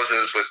Guns N'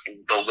 Roses with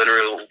the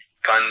literal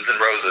Guns N'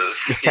 Roses,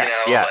 you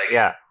know,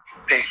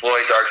 Pink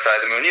Floyd, Dark Side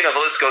of the Moon, you know, the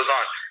list goes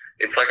on.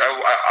 It's like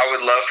I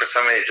would love for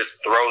somebody to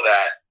just throw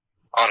that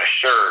on a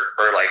shirt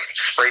or like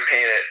spray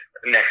paint it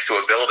next to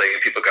a building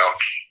and people go,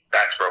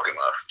 that's Broken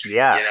Love.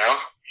 Yeah. You know?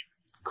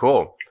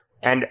 Cool.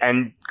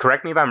 And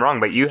correct me if I'm wrong,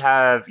 but you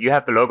have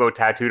the logo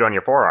tattooed on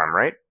your forearm,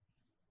 right?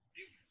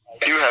 I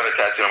do have it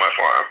tattooed on my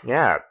forearm.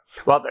 Yeah.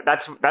 Well,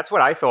 that's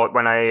what I thought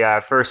when I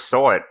first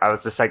saw it. I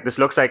was just like, this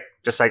looks like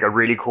just like a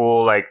really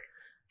cool, like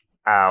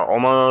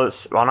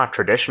almost, well, not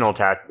traditional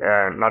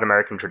not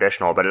American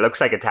traditional, but it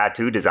looks like a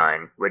tattoo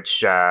design,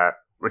 which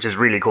is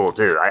really cool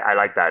too. I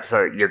like that.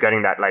 So you're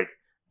getting that like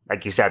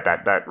you said,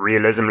 that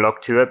realism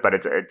look to it, but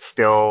it's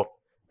still,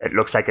 it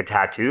looks like a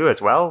tattoo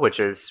as well, which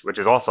is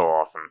also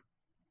awesome.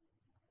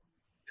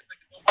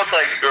 Almost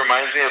like it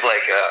reminds me of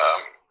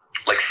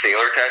like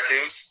sailor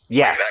tattoos.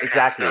 Yes, like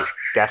exactly, kind of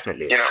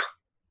definitely. You know,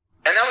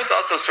 and that was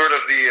also sort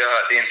of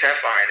the intent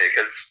behind it.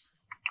 Because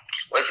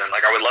listen,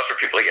 like I would love for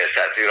people to get a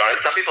tattoo on it.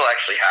 Some people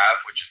actually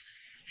have, which is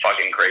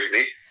fucking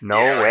crazy.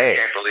 No way! I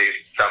can't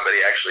believe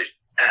somebody actually,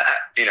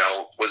 you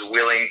know, was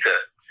willing to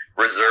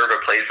reserve a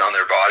place on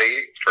their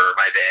body for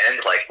my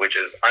band, like, which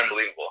is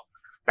unbelievable.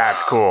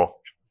 That's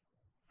cool.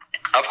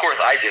 Of course,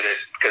 I did it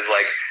because,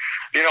 like,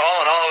 you know,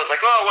 all in all, I was like,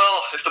 oh,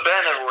 well, if the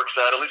band never works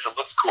out, at least it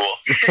looks cool.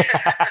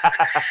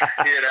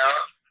 You know?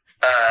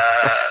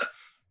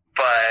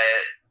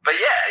 But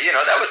yeah, you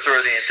know, that was sort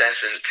of the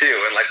intention,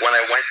 too. And, like, when I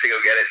went to go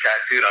get it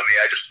tattooed on me,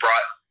 I just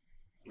brought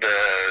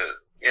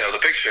the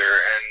picture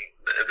and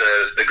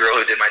the girl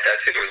who did my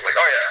tattoo was like,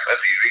 "Oh yeah,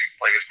 that's easy.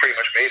 Like it's pretty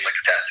much made like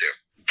a tattoo."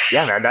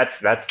 Yeah, man,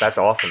 that's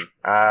awesome.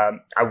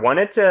 I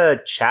wanted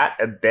to chat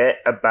a bit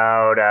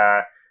about.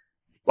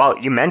 Well,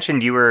 you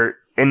mentioned you were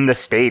in the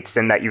States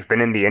and that you've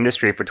been in the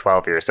industry for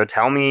 12 years. So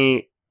tell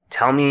me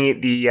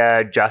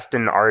the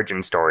Justin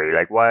origin story.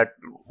 Like, what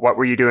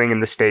were you doing in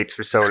the States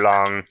for so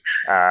long?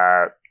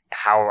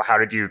 How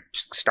did you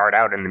start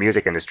out in the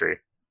music industry?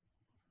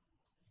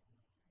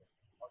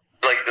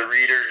 Like the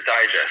Reader's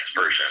Digest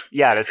version.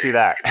 Yeah, let's do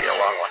that. It's gonna be a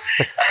long one.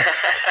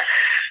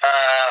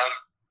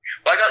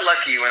 Well, I got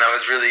lucky when I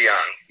was really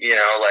young. You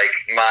know, like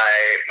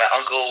my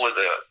uncle was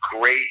a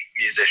great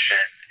musician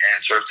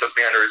and sort of took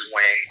me under his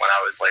wing when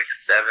I was like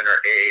 7 or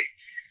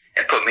 8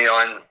 and put me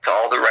on to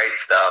all the right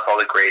stuff, all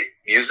the great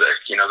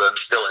music, you know, that I'm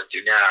still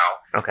into now.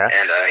 Okay.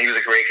 And he was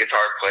a great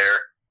guitar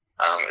player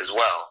as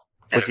well.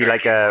 Was he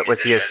like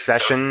was he a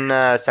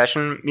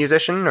session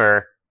musician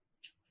or?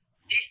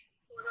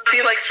 He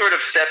like sort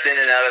of stepped in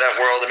and out of that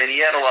world. I mean, he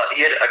had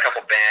a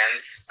couple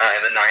bands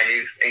in the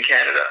 90s in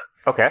Canada.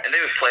 Okay. And they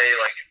would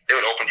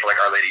open for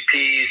like Our Lady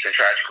Peace and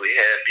Tragically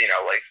Hip, you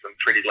know, like some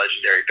pretty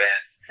legendary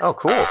bands. Oh,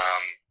 cool.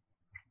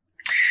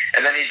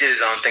 And then he did his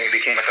own thing. He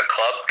became like a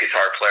club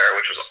guitar player,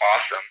 which was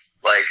awesome.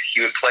 Like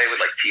he would play with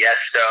like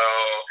Tiesto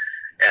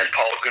and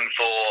Paul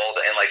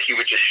Oakenfold, and like he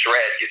would just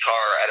shred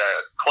guitar at a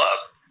club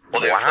while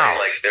they would play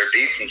like their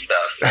beats and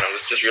stuff. And it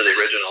was just really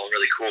original and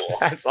really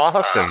cool. That's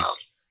awesome.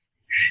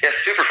 Yeah,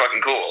 super fucking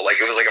cool. Like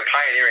it was like a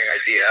pioneering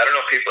idea. I don't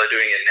know if people are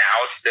doing it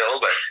now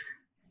still, but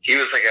he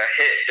was like a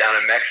hit down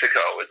in Mexico.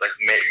 It was like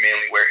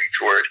mainly where he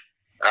toured.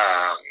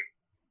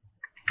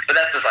 But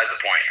that's besides the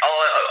point.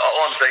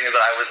 All I'm saying is that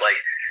I was like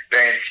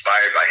very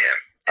inspired by him.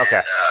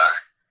 Okay. And,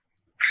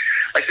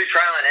 like through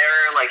trial and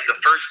error, like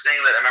the first thing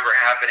that I remember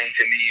happening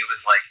to me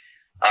was like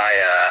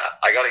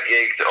I got a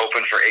gig to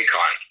open for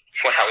Akon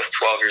when I was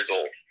 12 years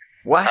old.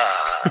 What?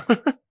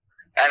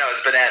 I know,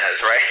 it's bananas,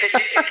 right?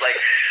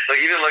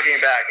 like even looking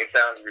back, it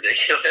sounds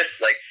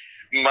ridiculous. Like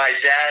my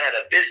dad had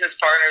a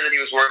business partner that he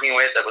was working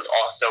with that was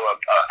also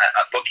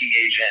a booking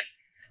agent,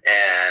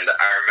 and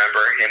I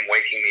remember him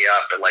waking me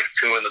up at like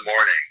 2 a.m.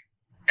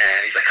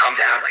 and he's like, "Calm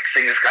down, like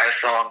sing this guy a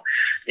song,"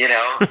 you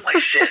know? I'm like,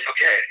 shit,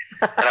 okay.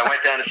 And I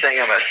went down to sing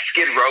him a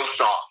Skid Row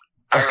song.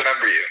 I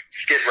remember you,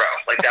 Skid Row.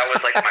 Like that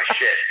was like my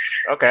shit.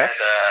 Okay.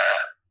 And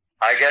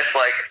I guess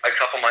like a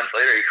couple months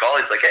later, he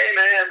called. He's like, "Hey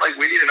man, like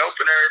we need an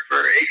opener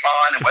for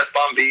Akon in West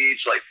Palm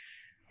Beach. Like,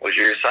 would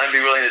your son be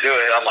willing to do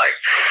it?" I'm like,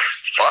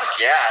 "Fuck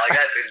yeah! Like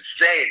that's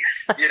insane.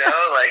 You know,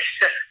 like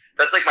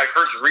that's like my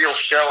first real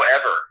show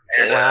ever,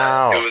 and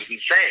wow. It was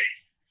insane."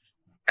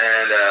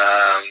 And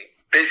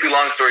basically,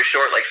 long story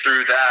short, like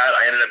through that,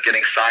 I ended up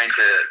getting signed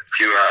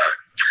to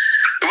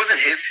it wasn't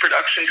his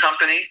production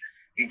company,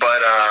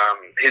 but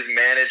his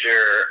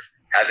manager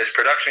had this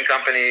production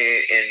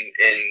company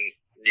in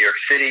New York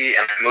City,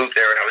 and I moved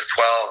there when I was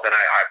 12, and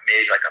I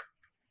made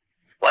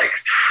like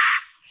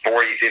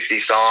 40, 50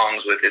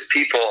 songs with his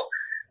people,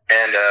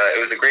 and it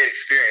was a great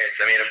experience.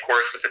 I mean, of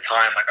course, at the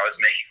time, like I was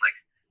making like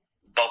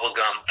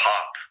bubblegum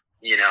pop,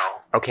 you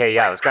know. Okay,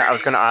 yeah, I was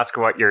gonna ask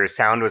what your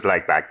sound was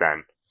like back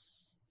then.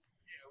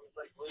 It was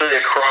like really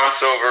a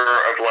crossover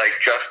of like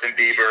Justin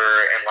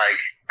Bieber and like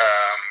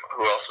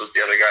who else was the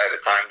other guy at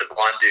the time, the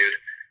blonde dude,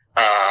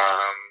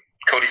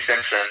 Cody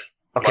Simpson.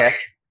 Okay. Like,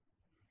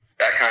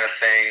 that kind of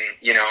thing,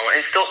 you know,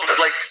 and still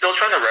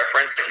trying to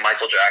reference like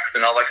Michael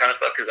Jackson and all that kind of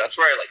stuff, because that's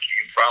where I like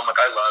came from.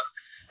 Like I love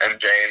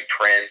MJ and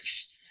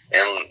Prince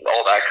and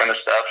all that kind of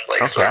stuff.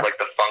 Like sort of like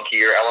the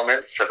funkier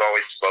elements have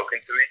always spoken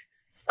to me.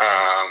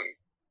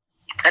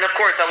 And of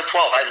course, I was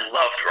 12. I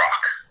loved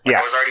rock. Like,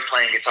 I was already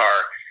playing guitar,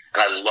 and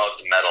I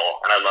loved metal,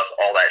 and I loved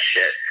all that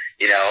shit,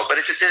 you know. But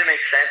it just didn't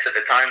make sense at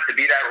the time to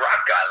be that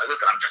rock guy. Like,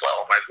 listen, I'm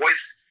 12.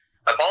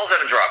 My balls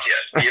haven't dropped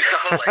yet, you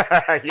know. Like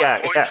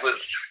my voice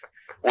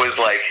was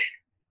like,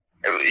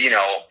 you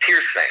know,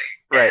 piercing.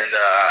 Right. And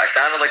I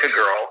sounded like a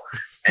girl,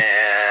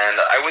 and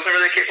I wasn't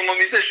really a capable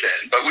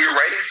musician, but we were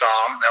writing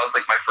songs. That was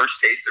like my first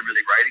taste of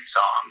really writing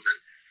songs. And,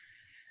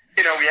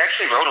 you know, we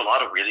actually wrote a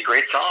lot of really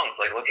great songs,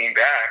 like looking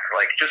back,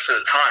 like just for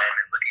the time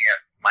and looking at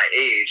my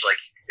age,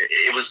 like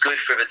it was good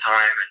for the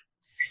time. And,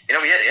 you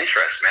know, we had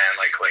interest, man,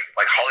 like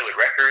Hollywood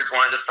Records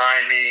wanted to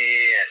sign me,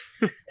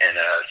 and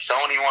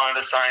Sony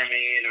wanted to sign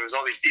me. And there was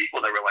all these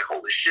people that were like,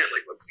 holy shit,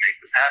 like, let's make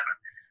this happen.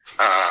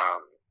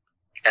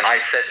 And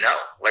I said no.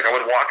 Like I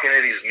would walk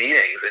into these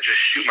meetings and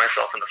just shoot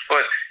myself in the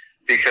foot,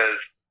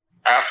 because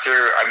after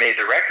I made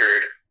the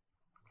record,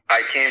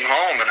 I came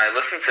home and I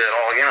listened to it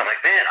all again. I'm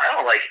like, man, I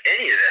don't like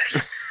any of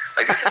this.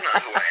 Like this is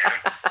not who I am,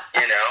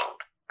 you know?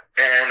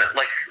 And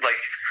like,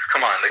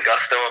 come on, the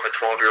gusto of a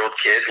 12-year-old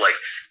kid. Like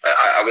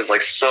I was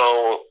like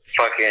so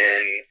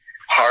fucking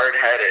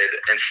hard-headed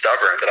and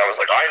stubborn that I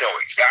was like, I know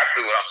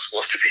exactly what I'm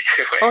supposed to be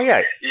doing. Oh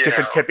yeah, just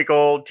a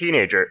typical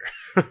teenager.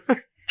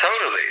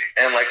 Totally.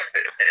 And like,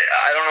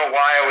 I don't know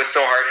why I was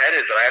so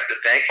hard-headed, but I have to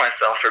thank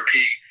myself for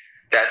being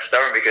that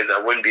stubborn, because I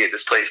wouldn't be at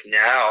this place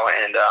now.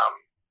 And,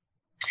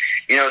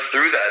 you know,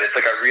 through that, it's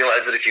like I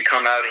realized that if you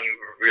come out and you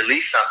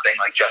release something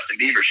like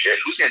Justin Bieber shit,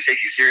 who's going to take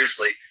you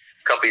seriously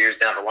a couple years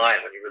down the line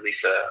when you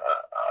release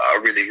a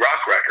really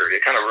rock record,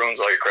 it kind of ruins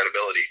all your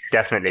credibility.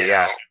 Definitely, you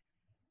know?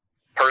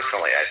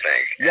 Personally, I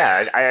think.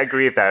 Yeah, I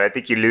agree with that. I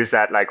think you lose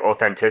that like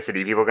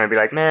authenticity. People are going to be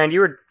like, "Man, you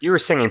were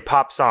singing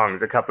pop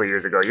songs a couple of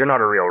years ago. You're not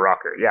a real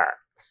rocker." Yeah.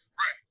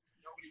 Right.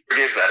 Nobody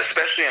forgives that,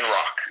 especially in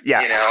rock.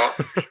 Yeah. You know,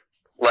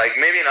 like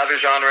maybe in other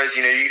genres,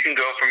 you know, you can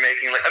go from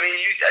making like, I mean,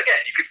 you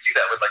could see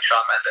that with like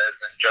Shawn Mendes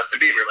and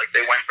Justin Bieber. Like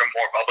they went from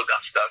more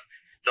bubblegum stuff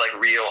to like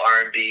real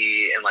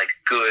R&B and like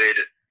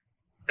good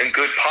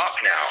pop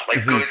now,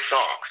 like good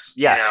songs.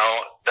 Yeah. You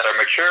know, that are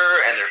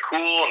mature and they're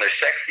cool and they're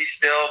sexy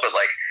still, but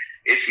like.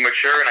 It's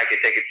mature and I could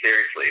take it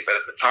seriously, but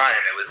at the time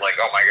it was like,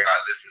 oh my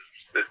god,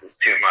 this is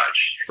too much.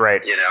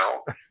 Right. You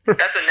know,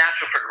 that's a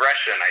natural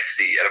progression I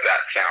see of that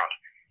sound.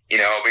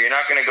 You know, but you're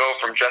not going to go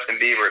from Justin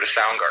Bieber to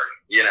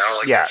Soundgarden. You know,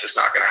 like that's just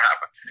not going to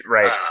happen.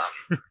 Right.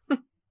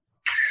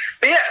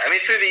 But yeah, I mean,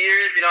 through the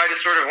years, you know, I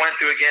just sort of went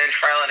through again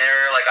trial and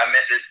error. Like I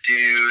met this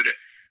dude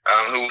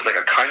who was like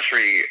a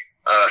country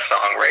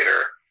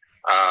songwriter.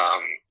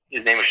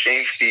 His name was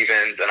Shane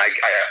Stevens, and I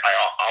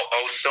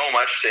owe so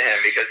much to him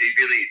because he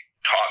really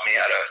taught me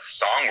how to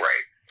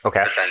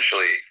songwrite,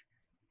 essentially.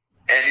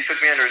 And he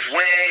took me under his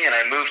wing, and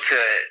I moved to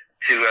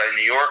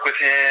New York with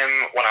him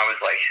when I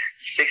was like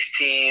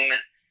 16,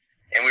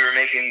 and we were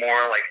making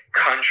more like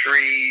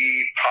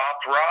country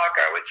pop rock,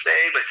 I would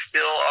say, but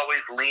still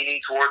always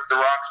leaning towards the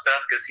rock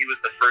stuff because he was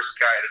the first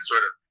guy to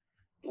sort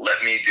of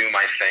let me do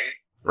my thing.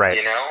 Right.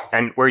 You know?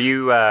 And were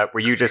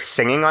you just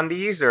singing on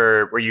these,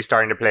 or were you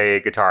starting to play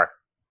guitar?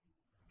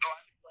 No,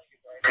 I've been playing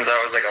guitar since I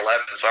was like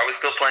 11, so I was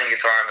still playing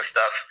guitar and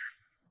stuff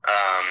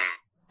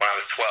when I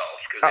was 12,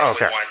 because I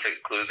always wanted to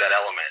include that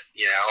element,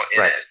 you know,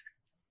 in it.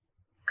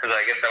 Because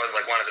I guess that was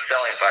like one of the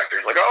selling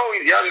factors. Like, oh,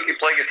 he's young, he can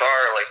play guitar,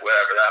 like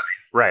whatever that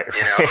means. Right.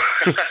 You know?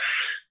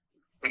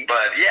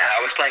 But yeah, I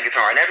was playing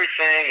guitar and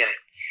everything, and,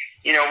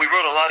 you know, we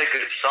wrote a lot of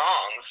good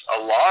songs,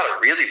 a lot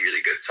of really,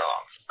 really good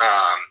songs.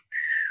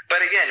 But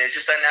again, it's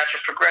just that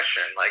natural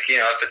progression. Like, you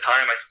know, at the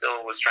time I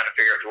still was trying to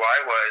figure out who I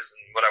was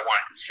and what I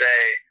wanted to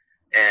say.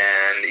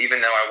 And even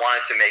though I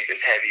wanted to make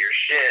this heavier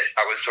shit,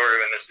 I was sort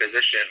of in this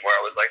position where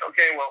I was like,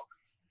 okay, well,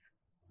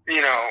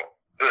 you know,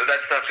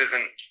 that stuff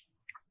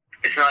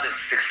it's not as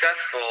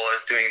successful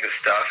as doing this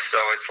stuff. So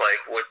it's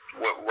like, what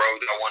road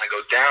do I want to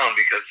go down?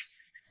 Because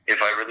if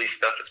I release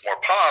stuff that's more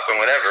pop and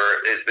whatever,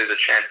 there's a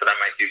chance that I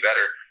might do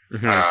better.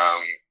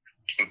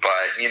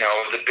 But, you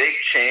know, the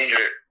big change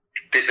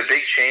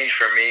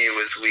for me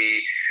was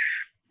we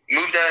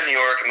moved out of New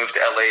York and moved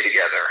to LA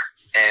together.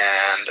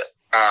 And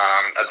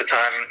at the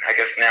time, I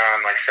guess now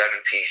I'm like 17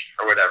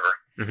 or whatever.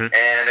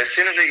 And as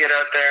soon as we get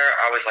out there,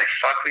 I was like,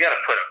 fuck, we got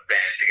to put a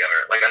band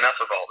together. Like, enough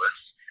of all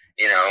this,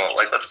 you know,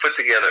 like, let's put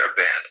together a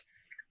band.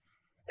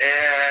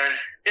 And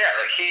yeah,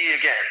 like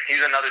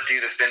he's another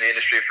dude that's been in the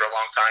industry for a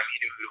long time.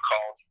 He knew who to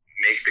call to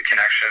make the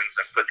connections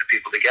and put the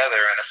people together.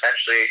 And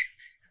essentially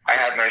I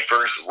had my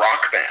first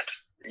rock band,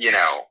 you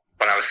know,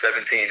 when I was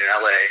 17 in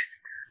LA.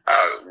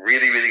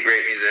 Really, really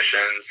great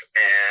musicians.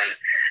 And,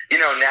 you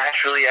know,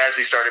 naturally, as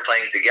we started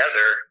playing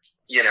together,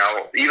 you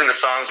know, even the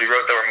songs we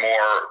wrote that were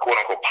more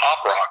quote-unquote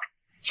pop rock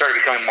started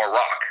becoming more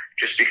rock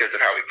just because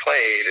of how we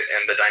played,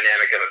 and the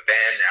dynamic of a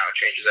band now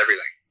changes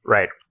everything.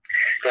 Right.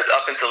 Because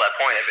up until that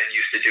point, I've been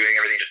used to doing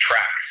everything to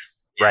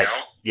tracks, you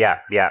know?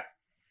 Yeah.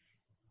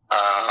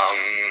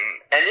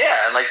 And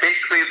yeah, and like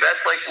basically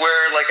that's like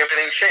where like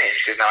everything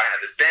changed, because now I had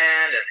this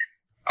band and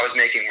I was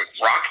making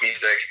rock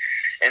music.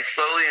 And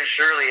slowly and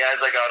surely, as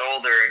I got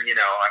older, and, you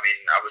know, I mean,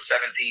 I was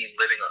 17,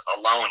 living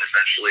alone,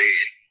 essentially,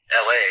 in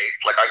L.A.,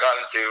 like, I got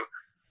into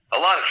a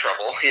lot of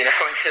trouble, you know,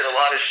 and did a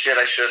lot of shit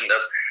I shouldn't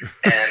have,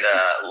 and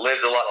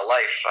lived a lot of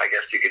life, I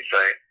guess you could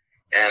say.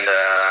 And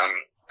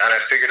I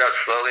figured out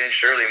slowly and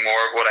surely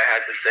more of what I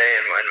had to say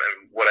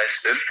and what I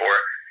stood for.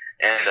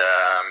 And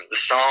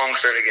the songs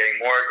started getting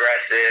more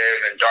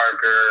aggressive and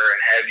darker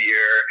and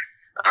heavier,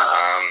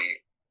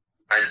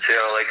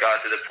 until it got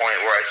to the point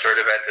where I sort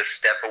of had to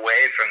step away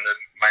from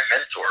my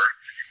mentor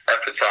at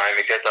the time,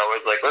 because I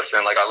was like,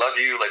 listen, like, I love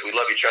you, like, we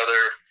love each other,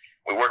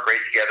 we work great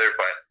together,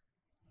 but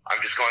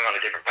I'm just going on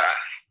a different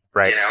path,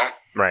 you know?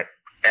 Right.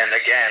 And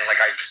again,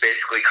 like, I just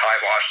basically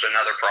kiboshed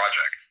another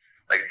project.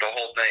 Like, the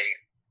whole thing,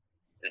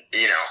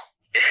 you know,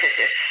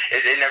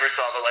 it never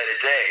saw the light of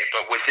day.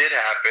 But what did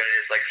happen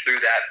is, like, through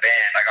that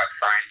band, I got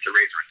signed to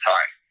Razor and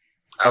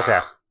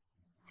Tie.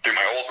 Through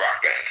my old rock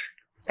band.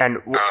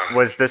 And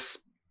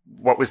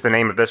what was the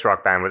name of this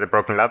rock band? Was it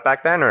Broken Love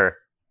back then, or?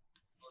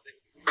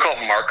 We're called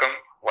Markham,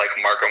 like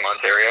Markham,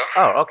 Ontario.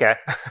 Oh, okay.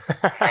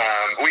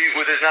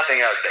 There's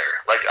nothing out there.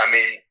 Like, I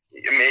mean,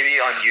 maybe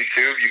on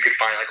YouTube you could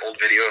find like old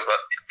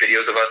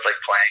videos of us like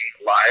playing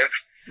live.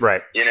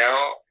 Right. You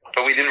know,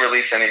 but we didn't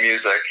release any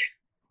music,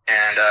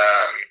 and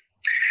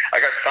I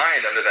got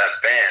signed under that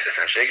band.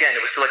 Essentially, again,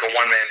 it was still like a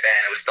one-man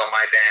band. It was still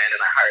my band,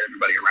 and I hired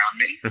everybody around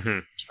me.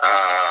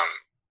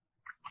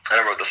 And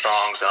I wrote the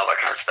songs and all that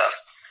kind of stuff.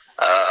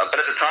 But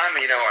at the time,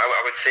 you know,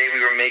 I would say we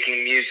were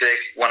making music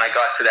when I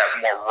got to that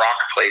more rock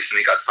place and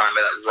we got signed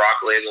by that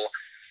rock label.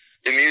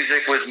 The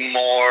music was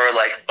more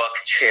like Buck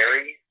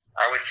Cherry,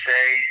 I would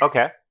say.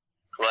 Okay.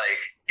 like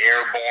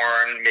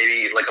Airborne,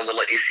 maybe like a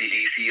little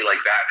AC/DC, like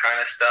that kind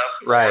of stuff.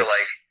 Right. Or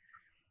like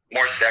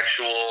more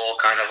sexual,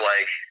 kind of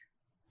like,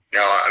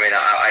 I mean,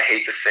 I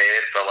hate to say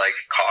it, but like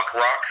cock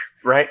rock,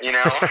 Right.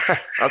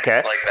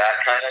 Okay. like that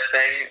kind of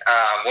thing,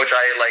 which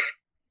I like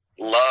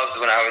loved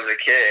when I was a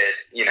kid,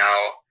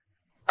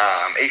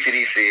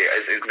 AC/DC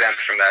is exempt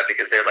from that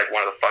because they're like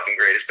one of the fucking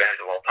greatest bands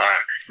of all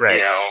time,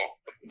 Right.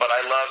 but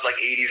I loved like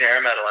 80s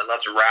hair metal. I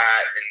loved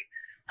Rat and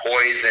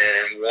Poison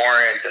and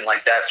Warrant, and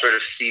like that sort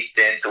of seeped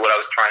into what I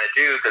was trying to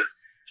do because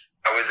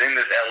I was in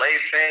this LA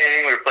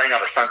thing. We were playing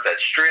on the Sunset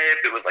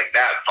Strip. It was like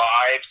that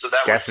vibe. So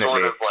that Definitely. was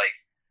sort of like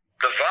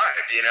the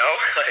vibe,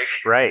 like,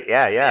 Right.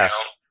 Yeah. Yeah.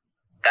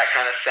 that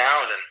kind of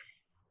sound. And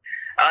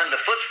on the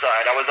flip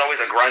side, I was always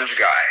a grunge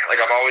guy. Like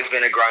I've always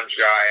been a grunge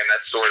guy, and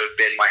that's sort of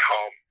been my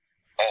home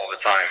all the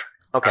time.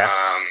 Okay.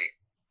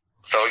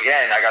 So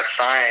again, I got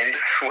signed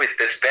with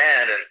this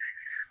band, and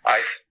I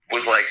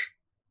was like,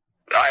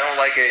 I don't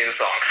like any of the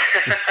songs.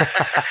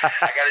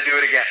 I got to do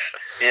it again,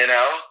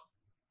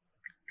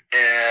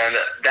 And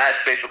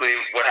that's basically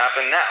what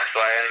happened now. So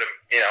I ended up,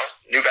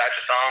 new batch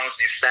of songs,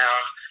 new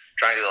sound,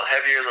 trying to be a little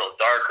heavier, a little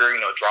darker,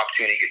 drop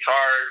tuning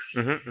guitars,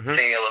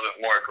 singing a little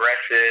bit more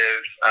aggressive,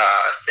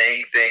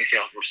 saying things,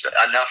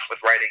 enough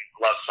with writing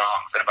love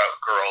songs and about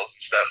girls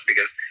and stuff,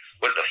 because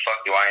what the fuck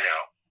do I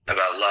know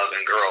about love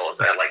and girls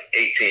at like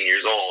 18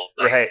 years old?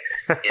 Like, right.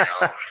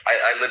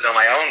 I lived on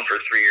my own for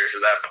 3 years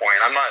at that point.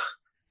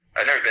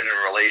 I've never been in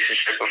a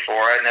relationship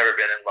before. I've never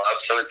been in love.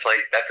 So it's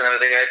like, that's another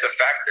thing I have to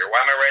factor. Why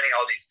am I writing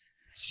all these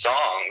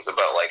songs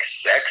about like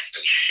sex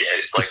and shit?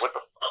 It's like, what the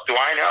fuck do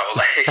I know?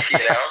 Like,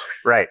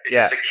 Right. It's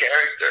Yeah. just a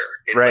character.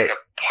 It's Right. like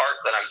a part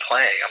that I'm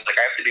playing. I'm like,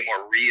 I have to be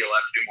more real. I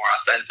have to be more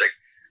authentic.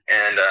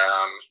 And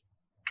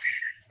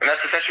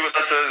that's essentially what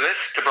led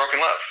to Broken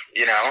Love,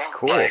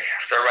 Cool. Like,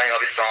 I started writing all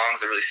these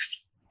songs that really,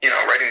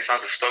 writing these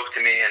songs that spoke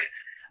to me, and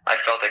I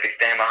felt I could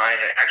stand behind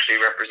it, actually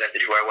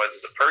represented who I was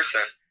as a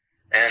person.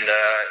 And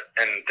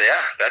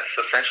yeah, that's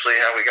essentially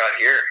how we got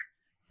here,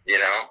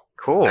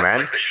 Cool, that's man.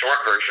 like the short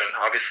version.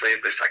 Obviously,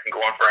 I can go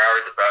on for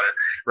hours about it.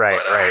 Right.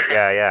 but, Right.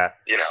 Yeah.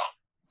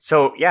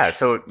 Yeah.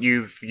 So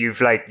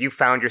you've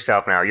found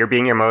yourself now. You're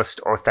being your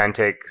most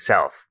authentic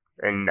self,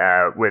 and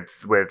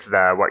with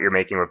what you're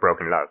making with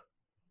Broken Love.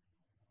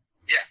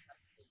 Yeah.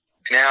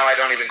 Now I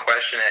don't even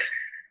question it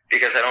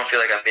because I don't feel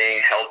like I'm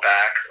being held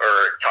back or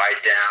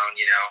tied down.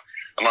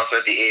 I'm also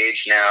at the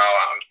age now.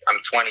 I'm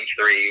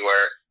 23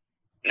 where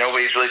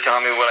nobody's really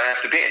telling me what I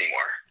have to be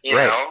anymore. You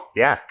know?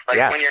 Yeah. Like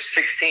yeah. when you're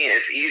 16,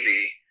 it's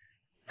easy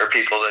for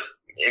people to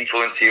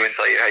influence you and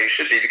tell you how you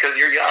should be because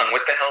you're young.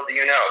 What the hell do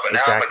you know? But now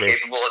Exactly. I'm a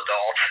capable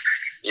adult.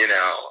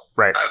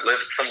 Right. I've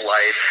lived some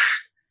life.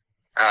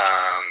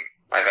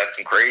 I've had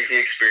some crazy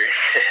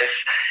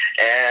experiences,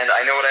 and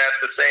I know what I have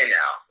to say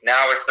now.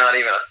 Now it's not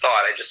even a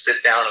thought. I just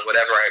sit down and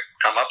whatever I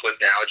come up with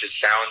now, it just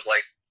sounds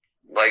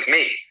like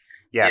me.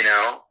 Yes.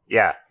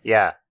 Yeah.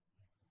 Yeah.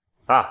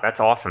 Ah, that's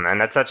awesome, man.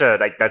 That's such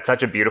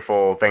a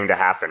beautiful thing to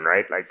happen,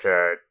 right? Like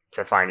to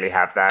finally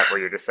have that where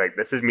you're just like,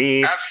 this is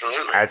me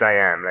Absolutely. as I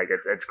am. Like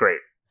it's great.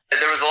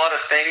 There was a lot of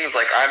things,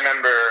 like I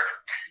remember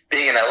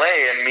being in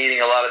LA and meeting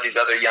a lot of these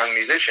other young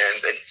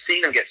musicians and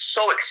seeing them get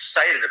so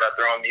excited about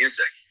their own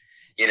music,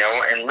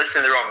 and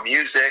listen to their own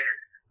music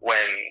when,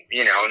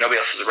 nobody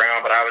else was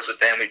around, but I was with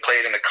them. We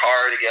played in the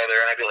car together,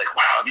 and I'd be like,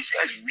 wow, these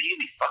guys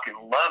really fucking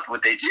love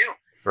what they do.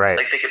 Right.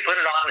 Like they could put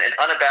it on and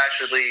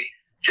unabashedly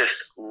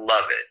just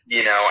love it,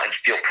 and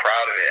feel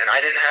proud of it. And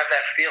I didn't have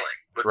that feeling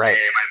listening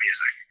to my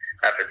music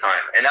at the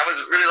time. And that was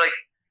really like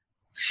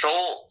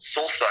soul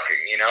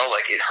sucking,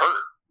 like it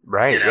hurt.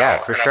 Right. Yeah,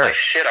 for and sure. I'm like,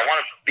 shit, I want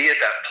to be at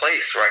that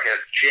place where I can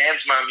jam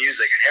to my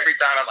music. And every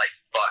time I'm like,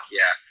 fuck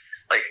yeah,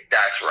 like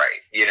that's right,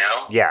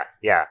 Yeah.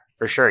 Yeah,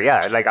 for sure.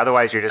 Yeah. Like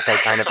otherwise you're just like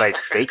kind of like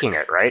faking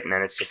it, right? And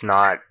then it's just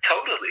not,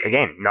 Totally.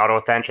 again, not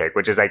authentic,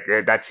 which is like,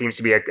 that seems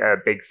to be a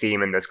big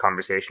theme in this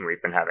conversation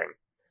we've been having,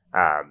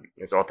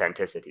 is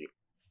authenticity.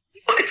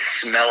 People could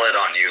smell it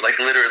on you. Like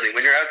literally,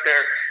 when you're out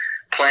there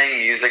playing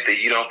music that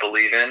you don't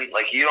believe in,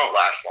 like you don't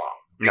last long.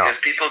 No. Because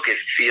people could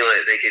feel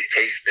it, they could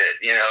taste it,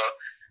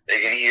 they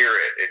can hear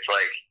it. It's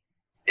like,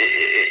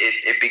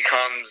 it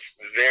becomes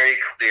very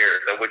clear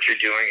that what you're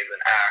doing is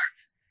an act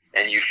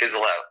and you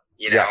fizzle out,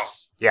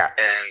 Yes. Yeah.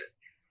 And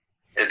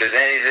if there's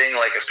anything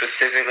like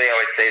specifically, I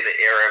would say the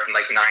era of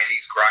like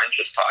 90s grunge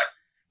just taught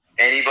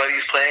anybody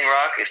who's playing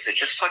rock is to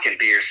just fucking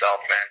be yourself,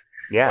 man.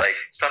 Yeah. Like,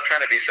 stop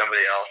trying to be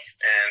somebody else.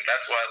 And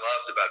that's what I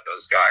loved about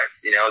those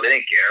guys. They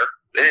didn't care.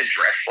 They didn't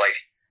dress like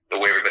the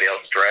way everybody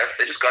else dressed.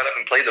 They just got up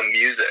and played the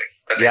music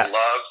that they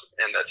loved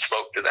and that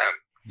spoke to them.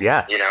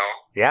 Yeah.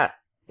 Yeah.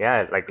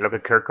 Yeah. Like, look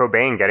at Kurt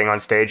Cobain getting on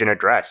stage in a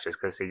dress just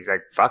because he's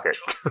like, fuck it.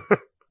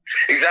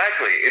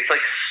 Exactly. It's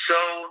like so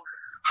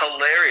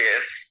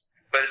hilarious,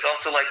 but it's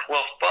also like,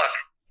 well, fuck.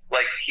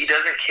 Like, he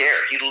doesn't care.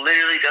 He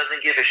literally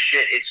doesn't give a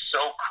shit. It's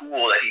so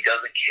cool that he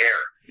doesn't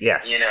care.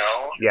 Yes.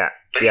 Yeah.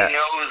 But he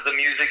knows the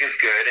music is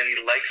good and he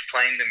likes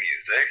playing the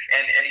music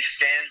and he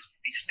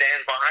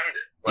stands behind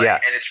it.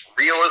 Like, and it's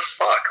real as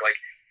fuck. Like,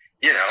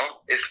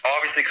 it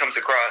obviously comes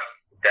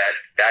across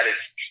that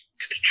is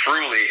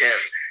truly him,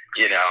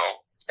 you know,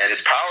 and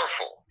it's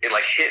powerful. It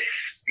like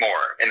hits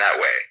more in that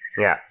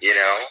way. Yeah. You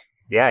know?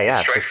 Yeah, It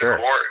for strikes sure. a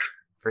chord.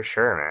 For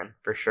sure, man.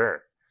 For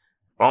sure.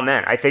 Well,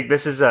 man, I think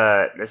this is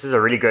a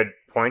really good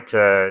point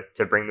to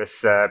bring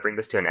this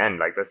to an end.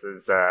 Like, this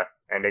is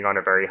ending on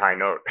a very high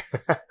note.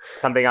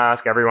 Something I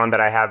ask everyone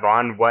that I have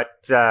on,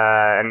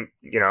 and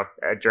you know,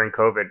 during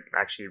COVID,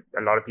 actually,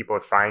 a lot of people are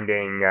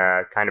finding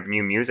kind of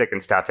new music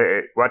and stuff.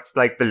 What's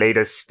like the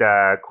latest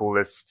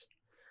coolest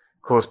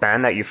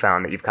band that you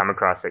found, that you've come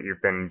across, that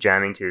you've been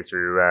jamming to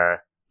through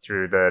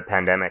the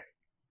pandemic?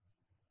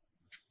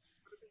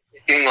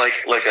 In like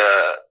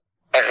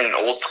an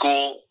old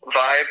school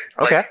vibe.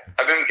 Okay. Like,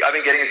 I've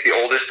been getting into the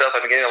older stuff.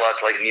 I've been getting a lot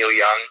to like Neil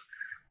Young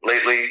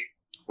lately.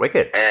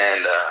 Wicked.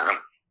 And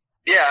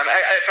yeah,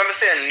 if I'm gonna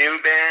say a new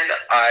band,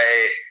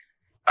 I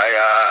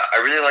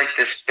really like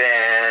this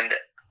band,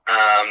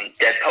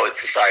 Dead Poets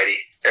Society.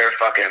 They're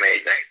fucking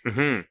amazing.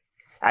 Mm-hmm.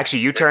 Actually,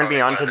 you turned me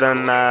onto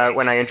them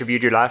when I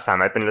interviewed you last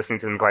time. I've been listening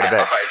to them quite a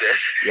bit. I did.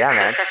 Yeah,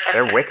 man,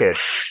 they're wicked.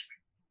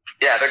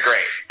 Yeah, they're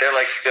great. They're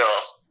like still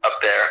up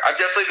there. I've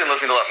definitely been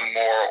listening to a lot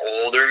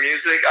more older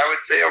music, I would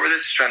say, over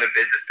this, just trying to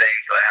visit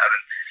things that I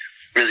haven't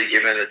really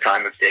given the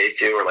time of day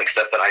to, or like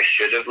stuff that I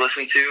should have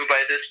listened to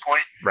by this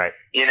point. Right.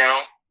 You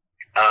know?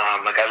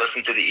 Like I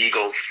listened to the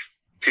Eagles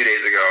 2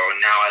 days ago,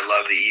 and now I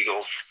love the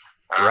Eagles.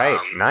 Right.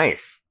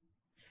 Nice.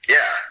 Yeah.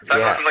 So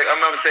Yeah.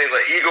 I'm gonna say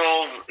like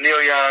Eagles,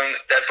 Neil Young,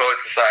 Dead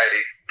Poets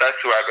Society.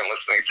 That's who I've been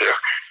listening to.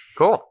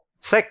 Cool.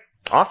 Sick.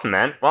 Awesome,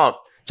 man.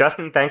 Well,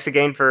 Justin, thanks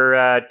again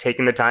for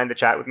taking the time to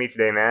chat with me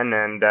today, man.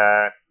 And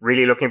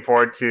really looking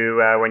forward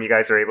to when you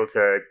guys are able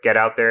to get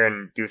out there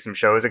and do some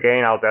shows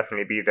again. I'll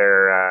definitely be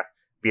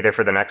there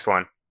for the next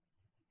one.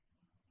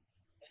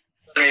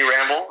 Let me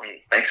ramble, and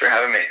thanks for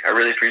having me. I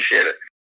really appreciate it.